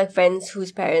 I have like friends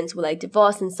whose parents were like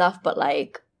divorced and stuff, but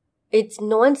like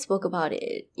no one spoke about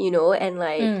it, and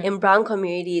like in brown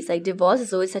communities, like divorce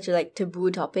is always such a like taboo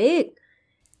topic.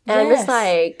 And I'm just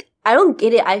like, I don't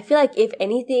get it. I feel like if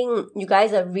anything, you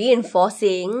guys are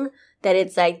reinforcing that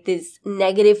it's like this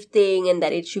negative thing and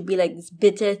that it should be like this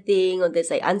bitter thing or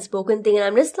this like unspoken thing. And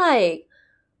I'm just like,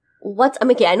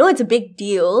 okay, I know it's a big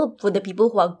deal for the people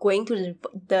who are going through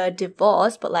the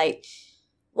divorce, but like,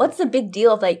 what's the big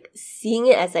deal of like seeing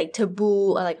it as like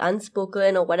taboo or like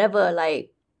unspoken or whatever?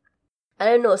 Like, I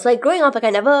don't know. So like growing up, like I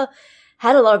never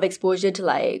had a lot of exposure to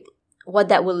like what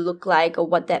that will look like or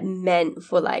what that meant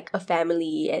for like a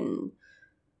family. And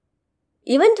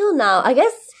even till now, I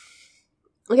guess,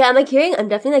 okay, I'm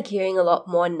definitely like hearing a lot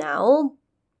more now,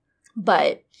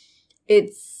 but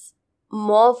it's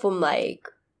more from like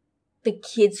the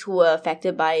kids who were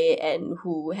affected by it and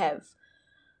who have,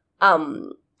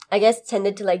 I guess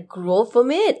tended to like grow from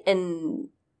it and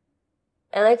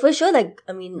like for sure, like,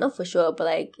 I mean, not for sure, but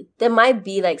like there might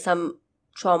be like some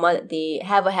trauma that they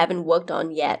have or haven't worked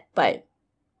on yet, but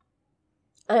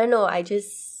I don't know, I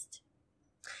don't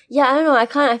know, I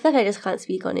feel like I just can't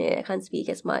speak on it. I can't speak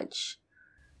as much.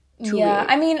 Yeah,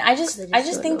 I mean, I just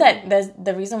think that there's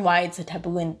the reason why it's a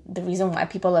taboo and the reason why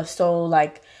people are so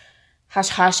like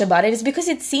hush about it is because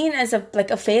it's seen as a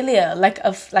failure, like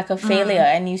a failure,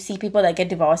 and you see people that get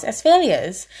divorced as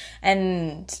failures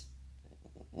and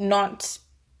not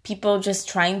people just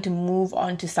trying to move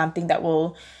on to something that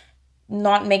will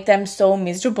not make them so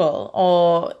miserable,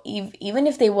 or even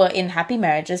if they were in happy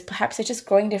marriages, perhaps they're just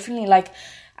growing differently. Like,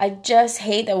 I just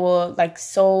hate that we're like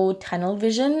so tunnel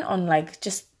vision on like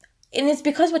just. And it's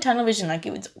because we're tunnel vision, like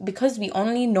it's because we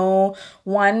only know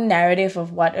one narrative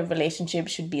of what a relationship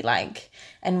should be like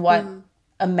and what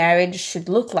a marriage should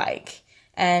look like.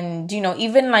 And,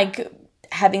 even like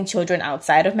having children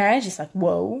outside of marriage is like,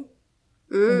 whoa,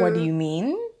 what do you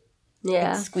mean?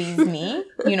 Yeah. Like, squeeze me,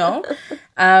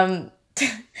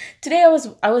 Today I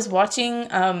was watching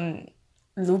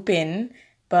Lupin,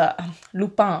 but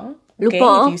Lupin, okay,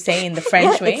 if you say in the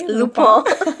French way. Lupin.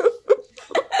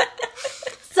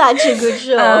 Such a good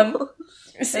show.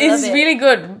 It's it. really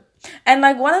good. And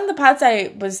like one of the parts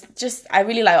I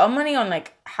really like, I'm only on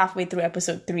like halfway through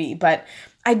episode 3, but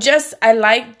I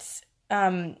liked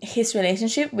his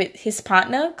relationship with his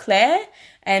partner Claire,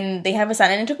 and they have a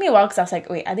son, and it took me a while because I was like,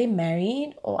 wait, are they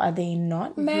married or are they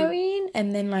not married?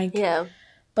 And then like, Yeah.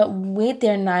 but wait,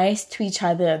 they're nice to each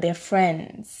other, they're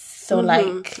friends, so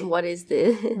like, what is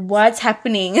this? what's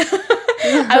happening?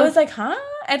 I was like, huh?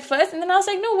 At first, and then I was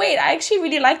like, no, wait, I actually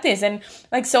really like this. And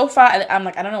like so far, I'm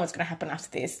like, I don't know what's gonna happen after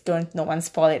this, no one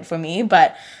spoil it for me,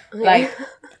 but like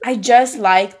I just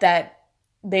like that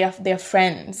they're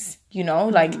friends, you know,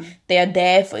 like they are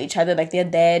there for each other, like they're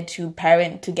there to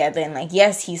parent together. And like,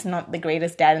 yes, he's not the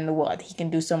greatest dad in the world, he can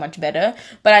do so much better,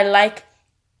 but I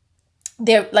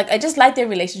just like their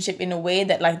relationship in a way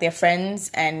that like they're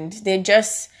friends and they're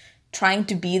just trying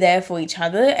to be there for each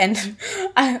other. And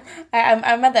I'm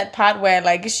at that part where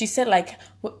like she said like,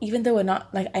 well, even though we're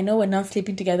not, like, I know we're not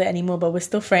sleeping together anymore, but we're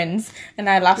still friends. And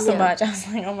I laughed so much. I was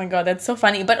like, oh my god, that's so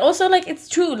funny. But also like, it's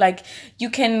true, like you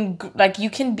can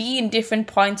be in different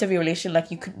points of your relationship.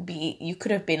 Like you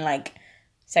could have been like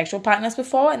sexual partners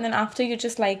before, and then after you're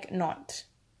just like not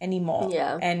anymore.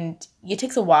 Yeah. And it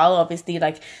takes a while, obviously,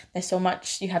 like there's so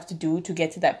much you have to do to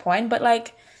get to that point, but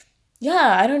like,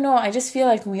 yeah, I don't know. I just feel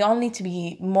like we all need to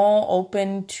be more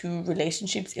open to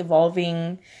relationships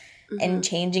evolving and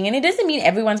changing. And it doesn't mean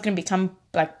everyone's going to become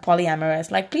like polyamorous.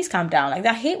 Like, please calm down. Like,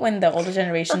 I hate when the older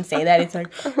generation say that. It's like,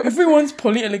 everyone's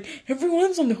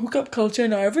everyone's on the hookup culture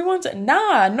now.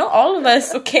 Nah, not all of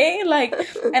us, okay? Like,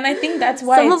 and I think that's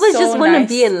why some of us so just want to nice.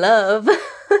 be in love.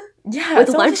 Yeah, with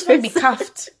some one of us just want to be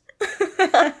cuffed.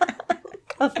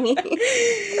 Of me.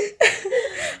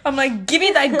 I'm like, give me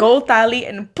that gold tali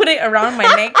and put it around my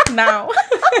neck now.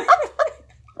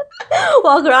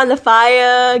 Walk around the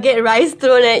fire, get rice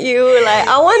thrown at you. Like,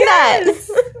 I want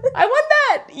that. I want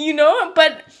that, you know?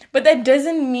 But that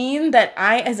doesn't mean that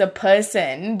I as a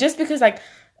person, just because like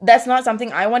that's not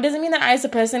something I want, doesn't mean that I as a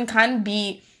person can't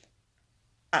be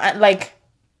like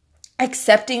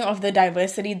accepting of the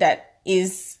diversity that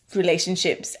is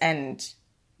relationships and,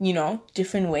 you know,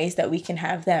 different ways that we can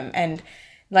have them. And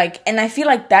like, and I feel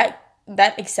like that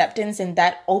acceptance and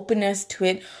that openness to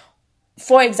it,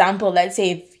 for example, let's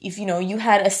say if you know, you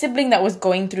had a sibling that was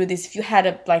going through this, if you had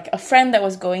a friend that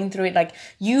was going through it, like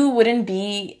you wouldn't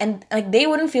be, and like they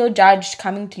wouldn't feel judged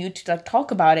coming to you to like talk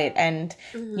about it and,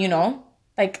 you know,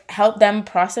 like help them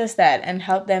process that and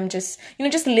help them just, you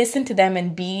know, just listen to them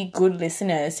and be good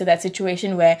listeners to that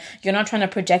situation where you're not trying to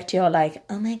project your like,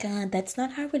 oh my god, that's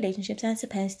not how relationships are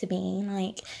supposed to be.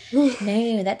 Like,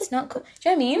 no, that's not cool. Do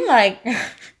you know what I mean?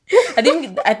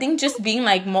 Like, I think just being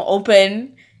like more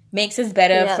open makes us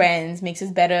better friends, makes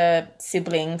us better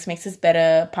siblings, makes us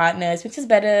better partners, makes us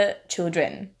better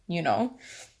children, you know?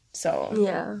 So.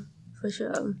 Yeah, for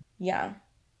sure. Yeah.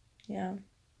 Yeah.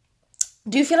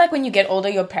 Do you feel like when you get older,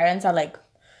 your parents are like,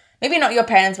 maybe not your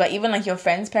parents, but even like your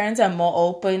friends' parents are more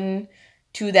open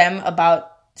to them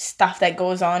about stuff that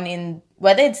goes on in,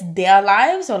 whether it's their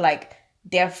lives or like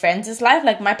their friends' life?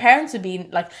 Like my parents would be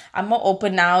like, I'm more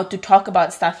open now to talk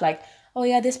about stuff like, oh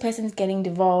yeah, this person's getting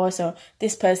divorced, or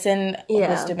this person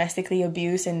was domestically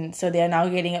abused and so they're now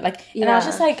getting it. Like, and I was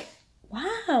just like,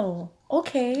 wow,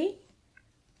 okay,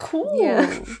 cool.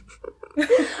 Yeah.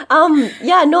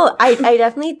 I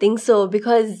definitely think so,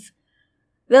 because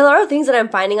there are a lot of things that I'm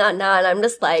finding out now and I'm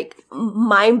just like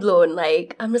mind blown.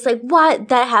 Like, I'm just like, what?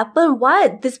 That happened?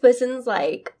 What? This person's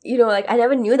like, you know, like I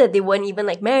never knew that they weren't even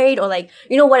like married, or like,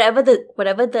 you know, whatever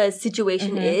the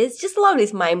situation is. Just a lot of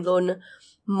these mind blown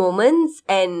moments.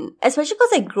 And especially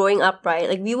because like growing up, right,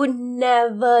 like we would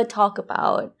never talk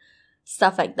about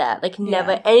stuff like that, like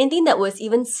never anything that was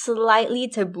even slightly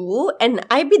taboo, and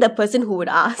I'd be the person who would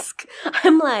ask.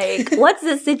 I'm like, what's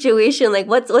the situation, like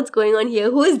what's going on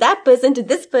here, who is that person to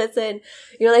this person,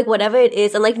 you know, like whatever it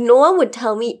is. And like no one would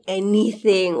tell me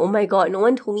anything. Oh my god, no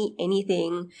one told me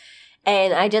anything.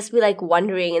 And I just be like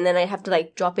wondering, and then I have to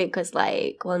like drop it because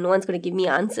like, well, no one's gonna give me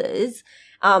answers.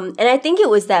 And I think it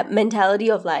was that mentality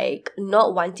of like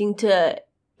not wanting to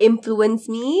influence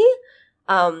me.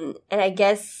 And I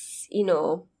guess, you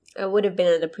know, I would have been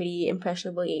at a pretty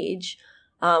impressionable age.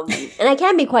 And I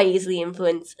can be quite easily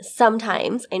influenced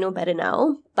sometimes. I know better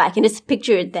now, but I can just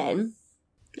picture it then.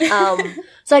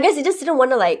 So I guess it just didn't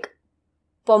want to like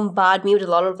bombard me with a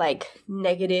lot of like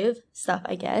negative stuff,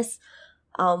 I guess.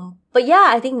 But yeah,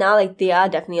 I think now like they are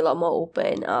definitely a lot more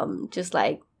open. Just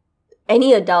like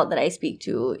any adult that I speak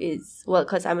to is, well,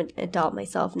 because I'm an adult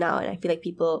myself now, and I feel like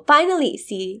people finally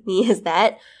see me as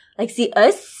that. Like, see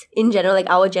us in general, like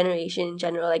our generation in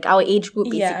general, like our age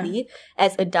group basically,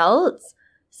 as adults.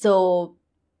 So,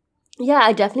 yeah,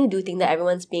 I definitely do think that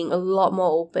everyone's being a lot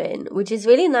more open, which is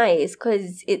really nice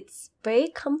because it's very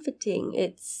comforting.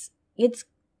 It's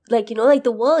like, like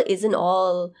the world isn't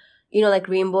all, like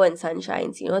rainbow and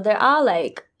sunshines, there are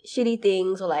like shitty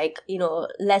things or like,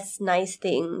 less nice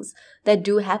things that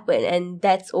do happen, and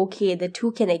that's okay. The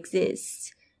two can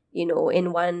exist,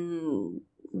 in one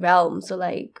realm. So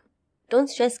like, don't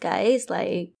stress, guys.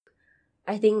 Like,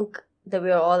 I think that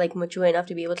we're all like mature enough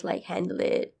to be able to like handle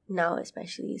it now,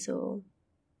 especially. So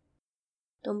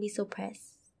don't be so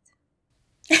pressed.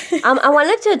 I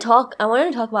wanted to talk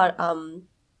about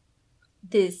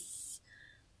this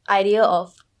idea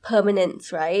of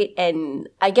permanence, right? And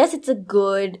I guess it's a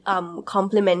good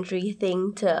complementary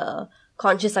thing to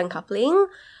conscious uncoupling.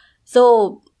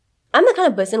 So I'm the kind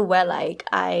of person where like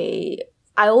I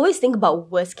always think about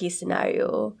worst case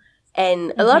scenario,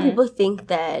 and a lot of people think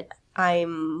that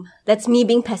that's me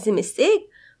being pessimistic,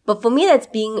 but for me that's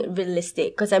being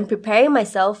realistic, because I'm preparing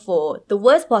myself for the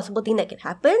worst possible thing that can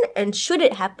happen, and should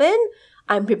it happen,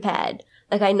 I'm prepared.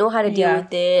 Like, I know how to deal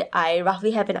with it. I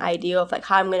roughly have an idea of like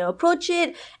how I'm going to approach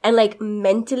it, and like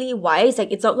mentally wise,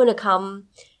 like it's not going to come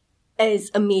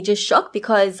as a major shock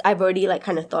because I've already like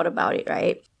kind of thought about it,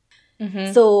 right?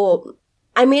 So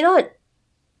I may not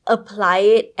apply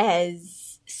it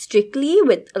as strictly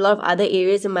with a lot of other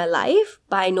areas in my life,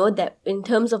 but I know that in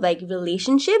terms of like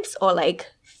relationships or like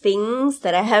things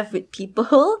that I have with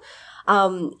people,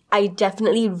 I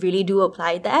definitely really do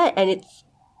apply that. And it's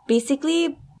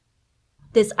basically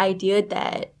this idea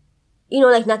that,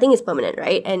 like nothing is permanent,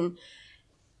 right? And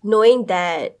knowing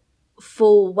that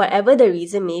for whatever the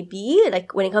reason may be,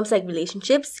 like when it comes to like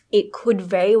relationships, it could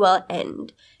very well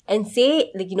end. And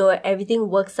say, like, everything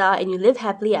works out and you live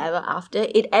happily ever after,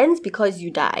 it ends because you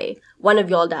die. One of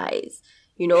y'all dies,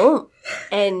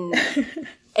 And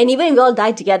even if you all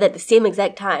die together at the same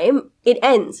exact time, it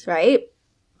ends, right?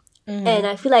 And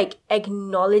I feel like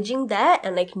acknowledging that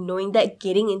and like knowing that,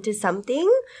 getting into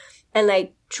something and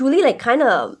like truly like kind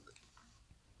of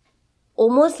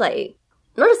almost like,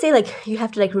 not to say like you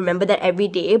have to like remember that every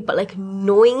day, but like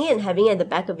knowing it and having it at the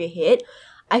back of your head,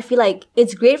 I feel like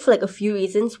it's great for like a few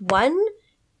reasons. One,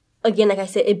 again, like I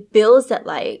said, it builds that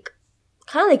like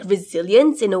kind of like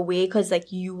resilience in a way, because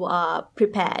like you are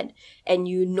prepared and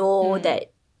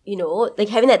that, like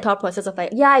having that thought process of like,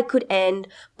 yeah, I could end,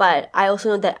 but I also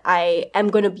know that I am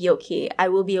going to be okay. I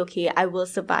will be okay. I will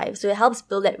survive. So it helps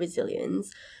build that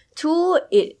resilience. Two,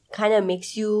 it kind of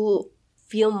makes you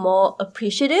feel more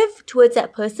appreciative towards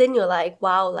that person. You're like,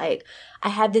 wow, like I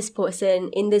have this person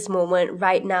in this moment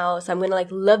right now, so I'm gonna like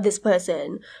love this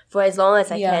person for as long as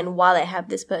I can while I have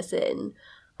this person.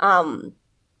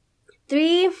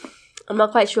 Three, I'm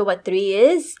not quite sure what three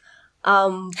is,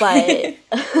 but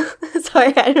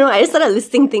sorry, I don't know, I just started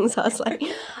listing things, so I was like,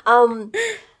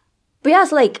 but yeah,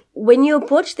 so like when you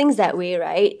approach things that way,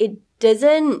 right, it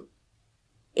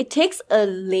takes a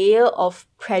layer of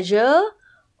pressure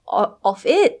of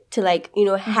it to like,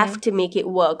 have to make it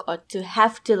work, or to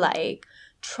have to like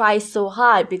try so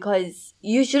hard, because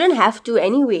you shouldn't have to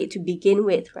anyway to begin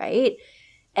with, right?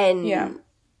 And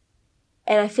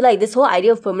I feel like this whole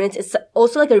idea of permanence is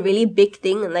also like a really big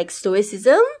thing in like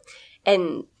stoicism.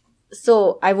 And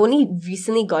so I've only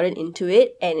recently gotten into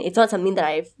it, and it's not something that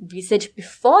I've researched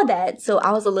before that. So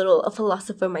I was a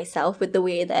philosopher myself with the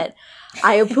way that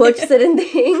I approach certain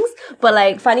things. But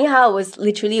like, funny how it was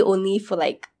literally only for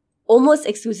like almost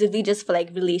exclusively just for like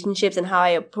relationships and how I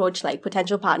approach like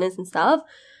potential partners and stuff.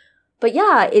 But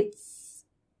yeah, I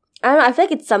don't know, I feel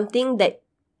like it's something that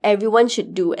everyone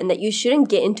should do, and that you shouldn't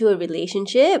get into a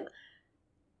relationship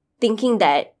thinking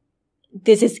that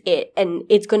this is it and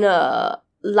it's gonna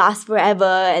last forever,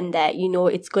 and that,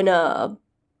 it's gonna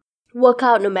work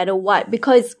out no matter what.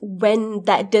 Because when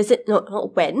that doesn't,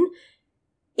 not when,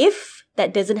 if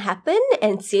that doesn't happen,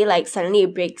 and say like suddenly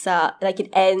it breaks up, like it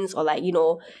ends, or like,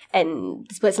 and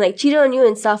this person like cheated on you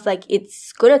and stuff, like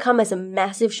it's gonna come as a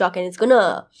massive shock, and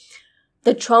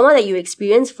the trauma that you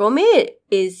experience from it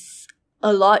is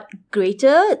a lot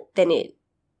greater than it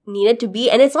needed to be.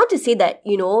 And it's not to say that,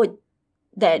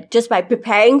 that just by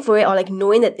preparing for it, or like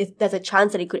knowing that there's a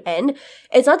chance that it could end,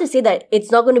 it's not to say that it's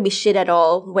not going to be shit at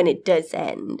all when it does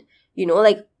end.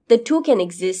 Like the two can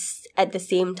exist at the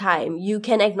same time. You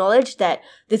can acknowledge that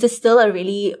this is still a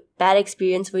really bad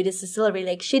experience for you. This is still a really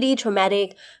like shitty,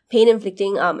 traumatic,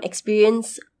 pain-inflicting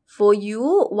experience for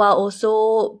you, while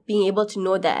also being able to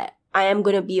know that I am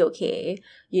going to be okay.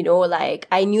 Like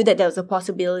I knew that there was a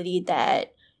possibility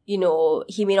that, he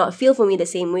may not feel for me the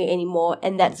same way anymore,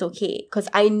 and that's okay, because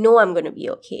I know I'm going to be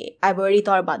okay. I've already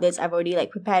thought about this. I've already like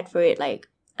prepared for it. Like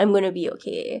I'm going to be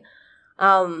okay.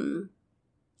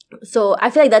 So I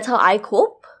feel like that's how I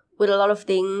cope with a lot of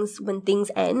things when things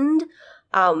end.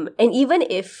 And even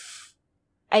if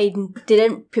I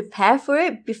didn't prepare for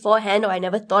it beforehand, or I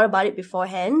never thought about it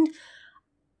beforehand,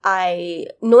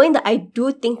 knowing that I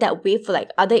do think that way for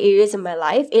like other areas in my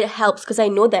life, it helps because I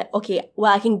know that, okay,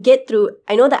 well,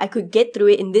 I know that I could get through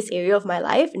it in this area of my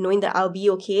life, knowing that I'll be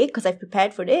okay because I've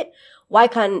prepared for it. Why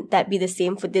can't that be the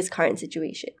same for this current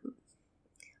situation?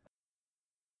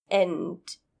 And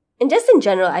just in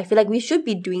general, I feel like we should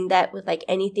be doing that with like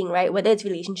anything, right? Whether it's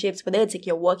relationships, whether it's like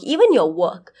your work, even your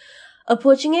work,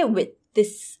 approaching it with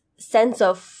this sense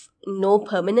of no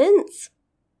permanence.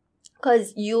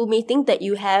 Because you may think that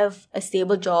you have a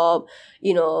stable job,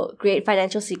 great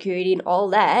financial security and all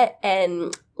that.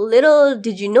 And little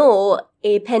did you know,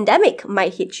 a pandemic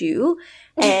might hit you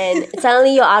and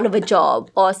suddenly you're out of a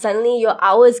job, or suddenly your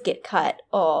hours get cut,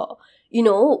 or,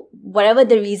 whatever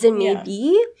the reason may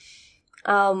be.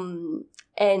 And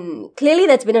clearly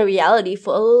that's been a reality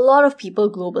for a lot of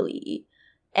people globally.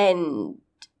 And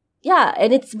yeah,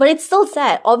 but it's still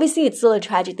sad. Obviously, it's still a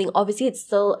tragic thing. Obviously, it's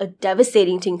still a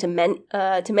devastating thing to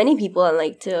many people and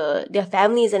like to their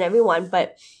families and everyone.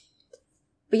 But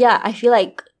yeah, I feel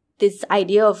like this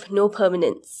idea of no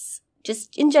permanence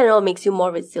just in general makes you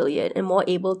more resilient and more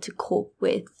able to cope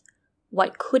with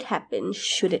what could happen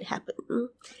should it happen.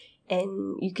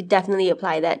 And you could definitely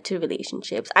apply that to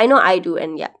relationships. I know I do.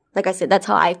 And yeah, like I said, that's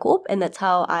how I cope and that's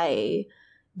how I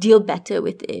deal better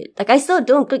with it. Like I still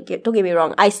don't get me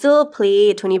wrong. I still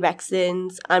play Toni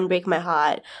Braxton's Unbreak My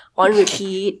Heart on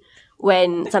repeat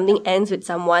when something ends with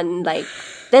someone. Like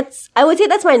I would say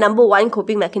that's my number one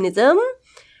coping mechanism.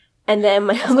 And then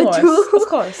my number two of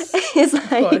course. is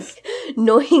like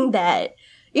knowing that,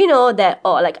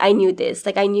 like I knew this.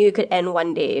 Like I knew it could end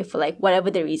one day for like whatever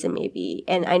the reason may be.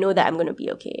 And I know that I'm going to be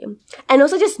okay. And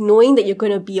also just knowing that you're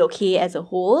going to be okay as a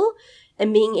whole.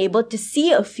 And being able to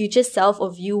see a future self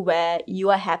of you where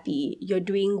you are happy, you're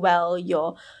doing well,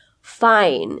 you're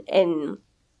fine. And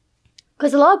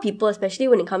because a lot of people, especially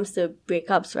when it comes to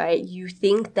breakups, right, you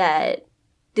think that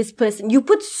this person, you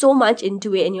put so much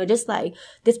into it and you're just like,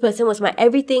 this person was my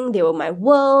everything, they were my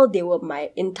world, they were my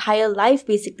entire life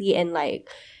basically.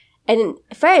 And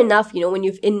fair enough, when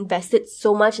you've invested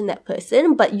so much in that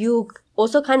person, but you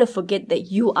also kind of forget that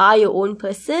you are your own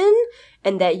person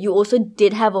and that you also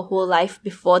did have a whole life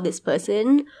before this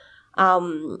person.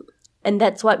 And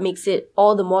that's what makes it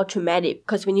all the more traumatic,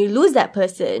 because when you lose that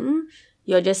person,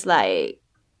 you're just like,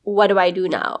 what do I do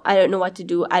now? I don't know what to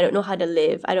do. I don't know how to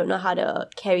live. I don't know how to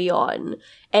carry on.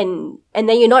 And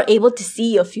then you're not able to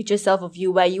see your future self of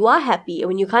you where you are happy. And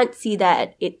when you can't see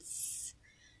that, it's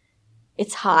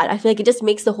hard. I feel like it just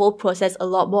makes the whole process a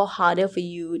lot more harder for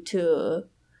you to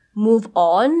move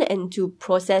on and to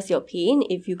process your pain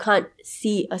if you can't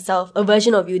see a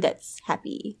version of you that's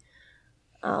happy.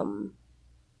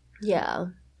 Yeah.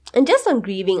 And just on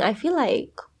grieving, I feel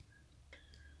like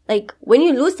when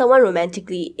you lose someone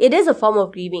romantically, it is a form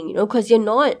of grieving, because you're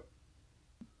not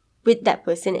with that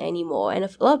person anymore. And a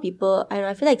lot of people,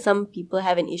 I feel like some people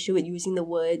have an issue with using the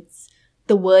word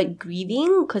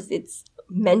grieving, because it's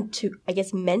meant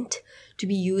to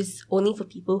be used only for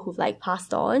people who've like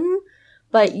passed on.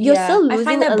 But you're still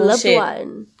losing a loved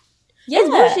one. Yeah. It's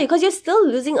bullshit because you're still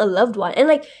losing a loved one.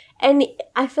 And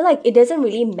I feel like it doesn't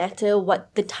really matter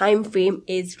what the time frame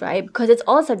is, right? Because it's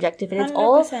all subjective and it's 100%.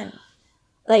 All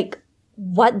like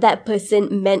what that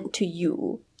person meant to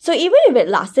you. So even if it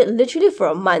lasted literally for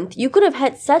a month, you could have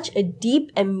had such a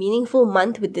deep and meaningful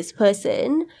month with this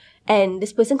person, and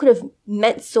this person could have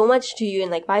meant so much to you,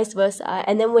 and like vice versa.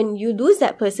 And then when you lose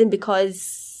that person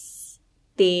because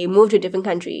they moved to a different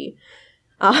country,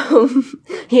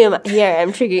 here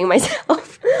I'm triggering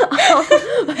myself.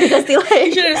 Because they like,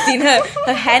 you should have seen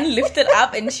her hand lifted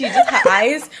up and her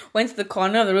eyes went to the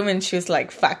corner of the room and she was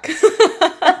like, fuck.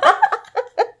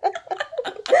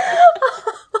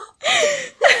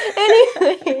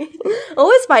 Anyway,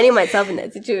 always finding myself in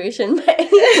that situation. But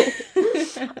anyway,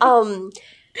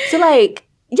 so like,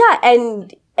 yeah,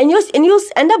 and you'll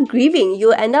end up grieving.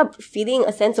 You'll end up feeling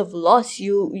a sense of loss.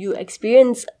 You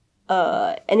experience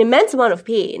an immense amount of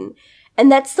pain,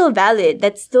 and that's still valid.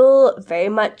 That's still very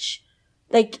much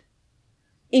like,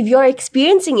 if you're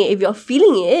experiencing it, if you're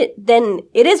feeling it, then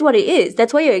it is what it is.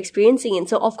 That's what you're experiencing, and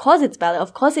so of course it's valid.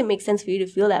 Of course it makes sense for you to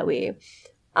feel that way.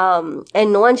 And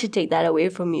no one should take that away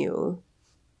from you.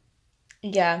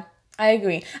 Yeah, I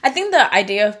agree. I think the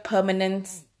idea of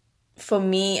permanence for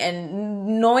me,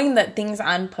 and knowing that things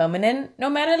aren't permanent, no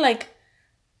matter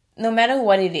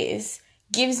what it is,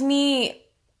 gives me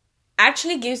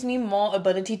more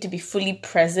ability to be fully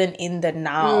present in the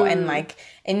now and like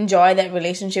enjoy that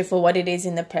relationship for what it is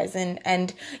in the present.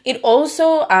 And it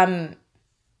also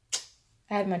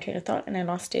I had my train of thought and I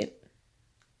lost it.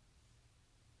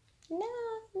 No,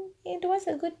 it was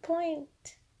a good point.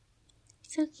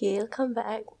 It's okay, it'll come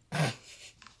back.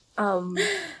 What was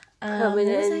I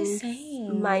Permanence,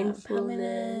 saying? mindfulness,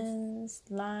 Permanence,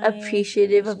 life,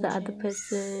 appreciative of the other relationships.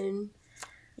 person,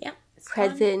 Yeah, it's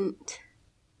present. Gone.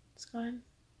 It's gone.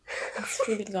 It's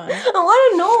really gone. I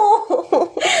want to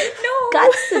know. No.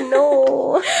 Got to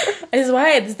know. This is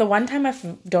why it's the one time I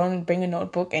don't bring a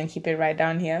notebook and keep it right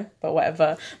down here, but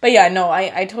whatever. But yeah, no,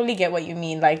 I totally get what you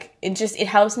mean. Like, it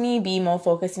helps me be more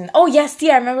focused. And oh yes, see,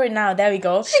 I remember it now. There we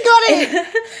go. She got it.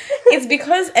 It's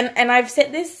because, and I've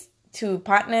said this to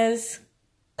partners,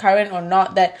 current or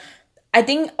not, that I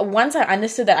think once I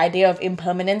understood that idea of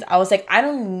impermanence, I was like, I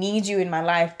don't need you in my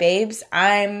life, babes.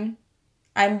 I'm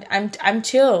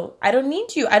chill. I don't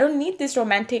need you. I don't need this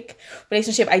romantic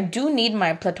relationship. I do need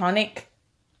my platonic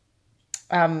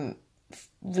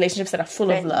relationships that are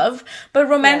full of love. But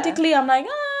romantically, I'm like,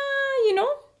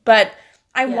 but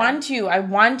I want you. I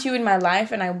want you in my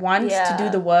life, and I want to do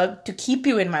the work to keep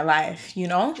you in my life,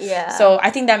 Yeah. So I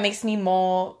think that makes me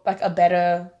more like a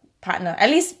better partner. At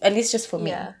least just for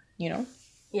me,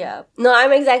 Yeah. No,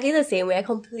 I'm exactly the same way. I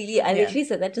literally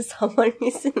said that to someone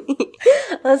recently.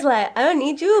 I was like, I don't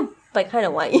need you, but I kind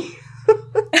of want you.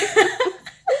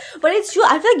 But it's true.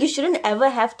 I feel like you shouldn't ever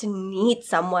have to need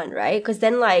someone, right? Because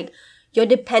then, like, you're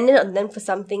dependent on them for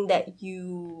something that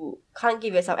you can't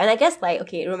give yourself. And I guess, like,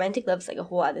 okay, romantic love is like a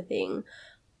whole other thing.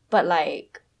 But,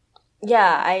 like,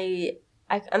 yeah,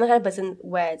 I'm the kind of person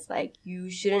where it's like,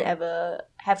 you shouldn't ever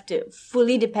have to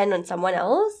fully depend on someone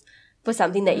else for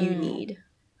something that you need.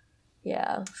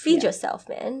 Yeah. Feed yourself,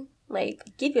 man. Like,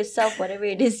 give yourself whatever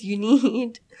it is you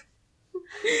need.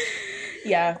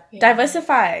 Yeah.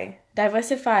 Diversify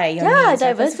your needs.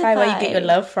 Diversify where you get your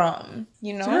love from,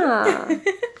 Yeah.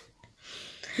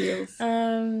 Feels.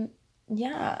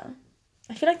 Yeah.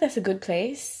 I feel like that's a good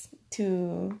place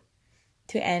to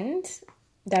end.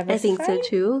 Diversify. I think so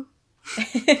too.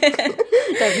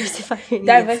 Diversify your needs.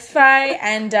 Diversify,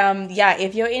 and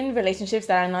if you're in relationships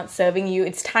that are not serving you,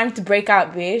 it's time to break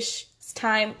up, bish. It's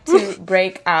time to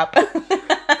break up.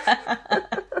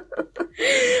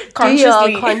 Do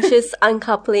your conscious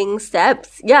uncoupling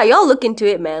steps. Yeah, y'all look into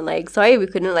it, man. Like, sorry we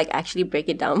couldn't like actually break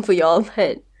it down for y'all,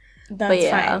 but that's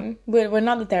fine. We're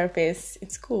not the therapists.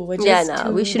 It's cool. We're just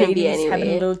we shouldn't be anyway. Having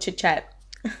a little chit chat.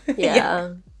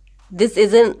 Yeah. This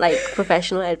isn't like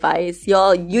professional advice.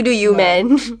 Y'all, you do you,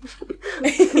 man.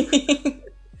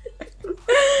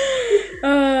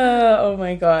 Oh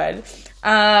my god.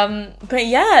 But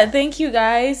yeah, thank you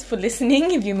guys for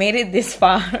listening if you made it this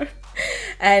far.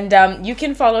 And you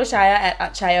can follow Shaya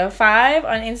at Shaya5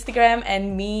 on Instagram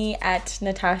and me at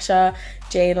Natasha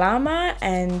J Lama,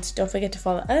 and don't forget to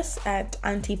follow us at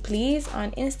Auntie Please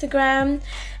on Instagram.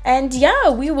 And yeah,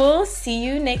 we will see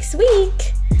you next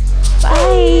week.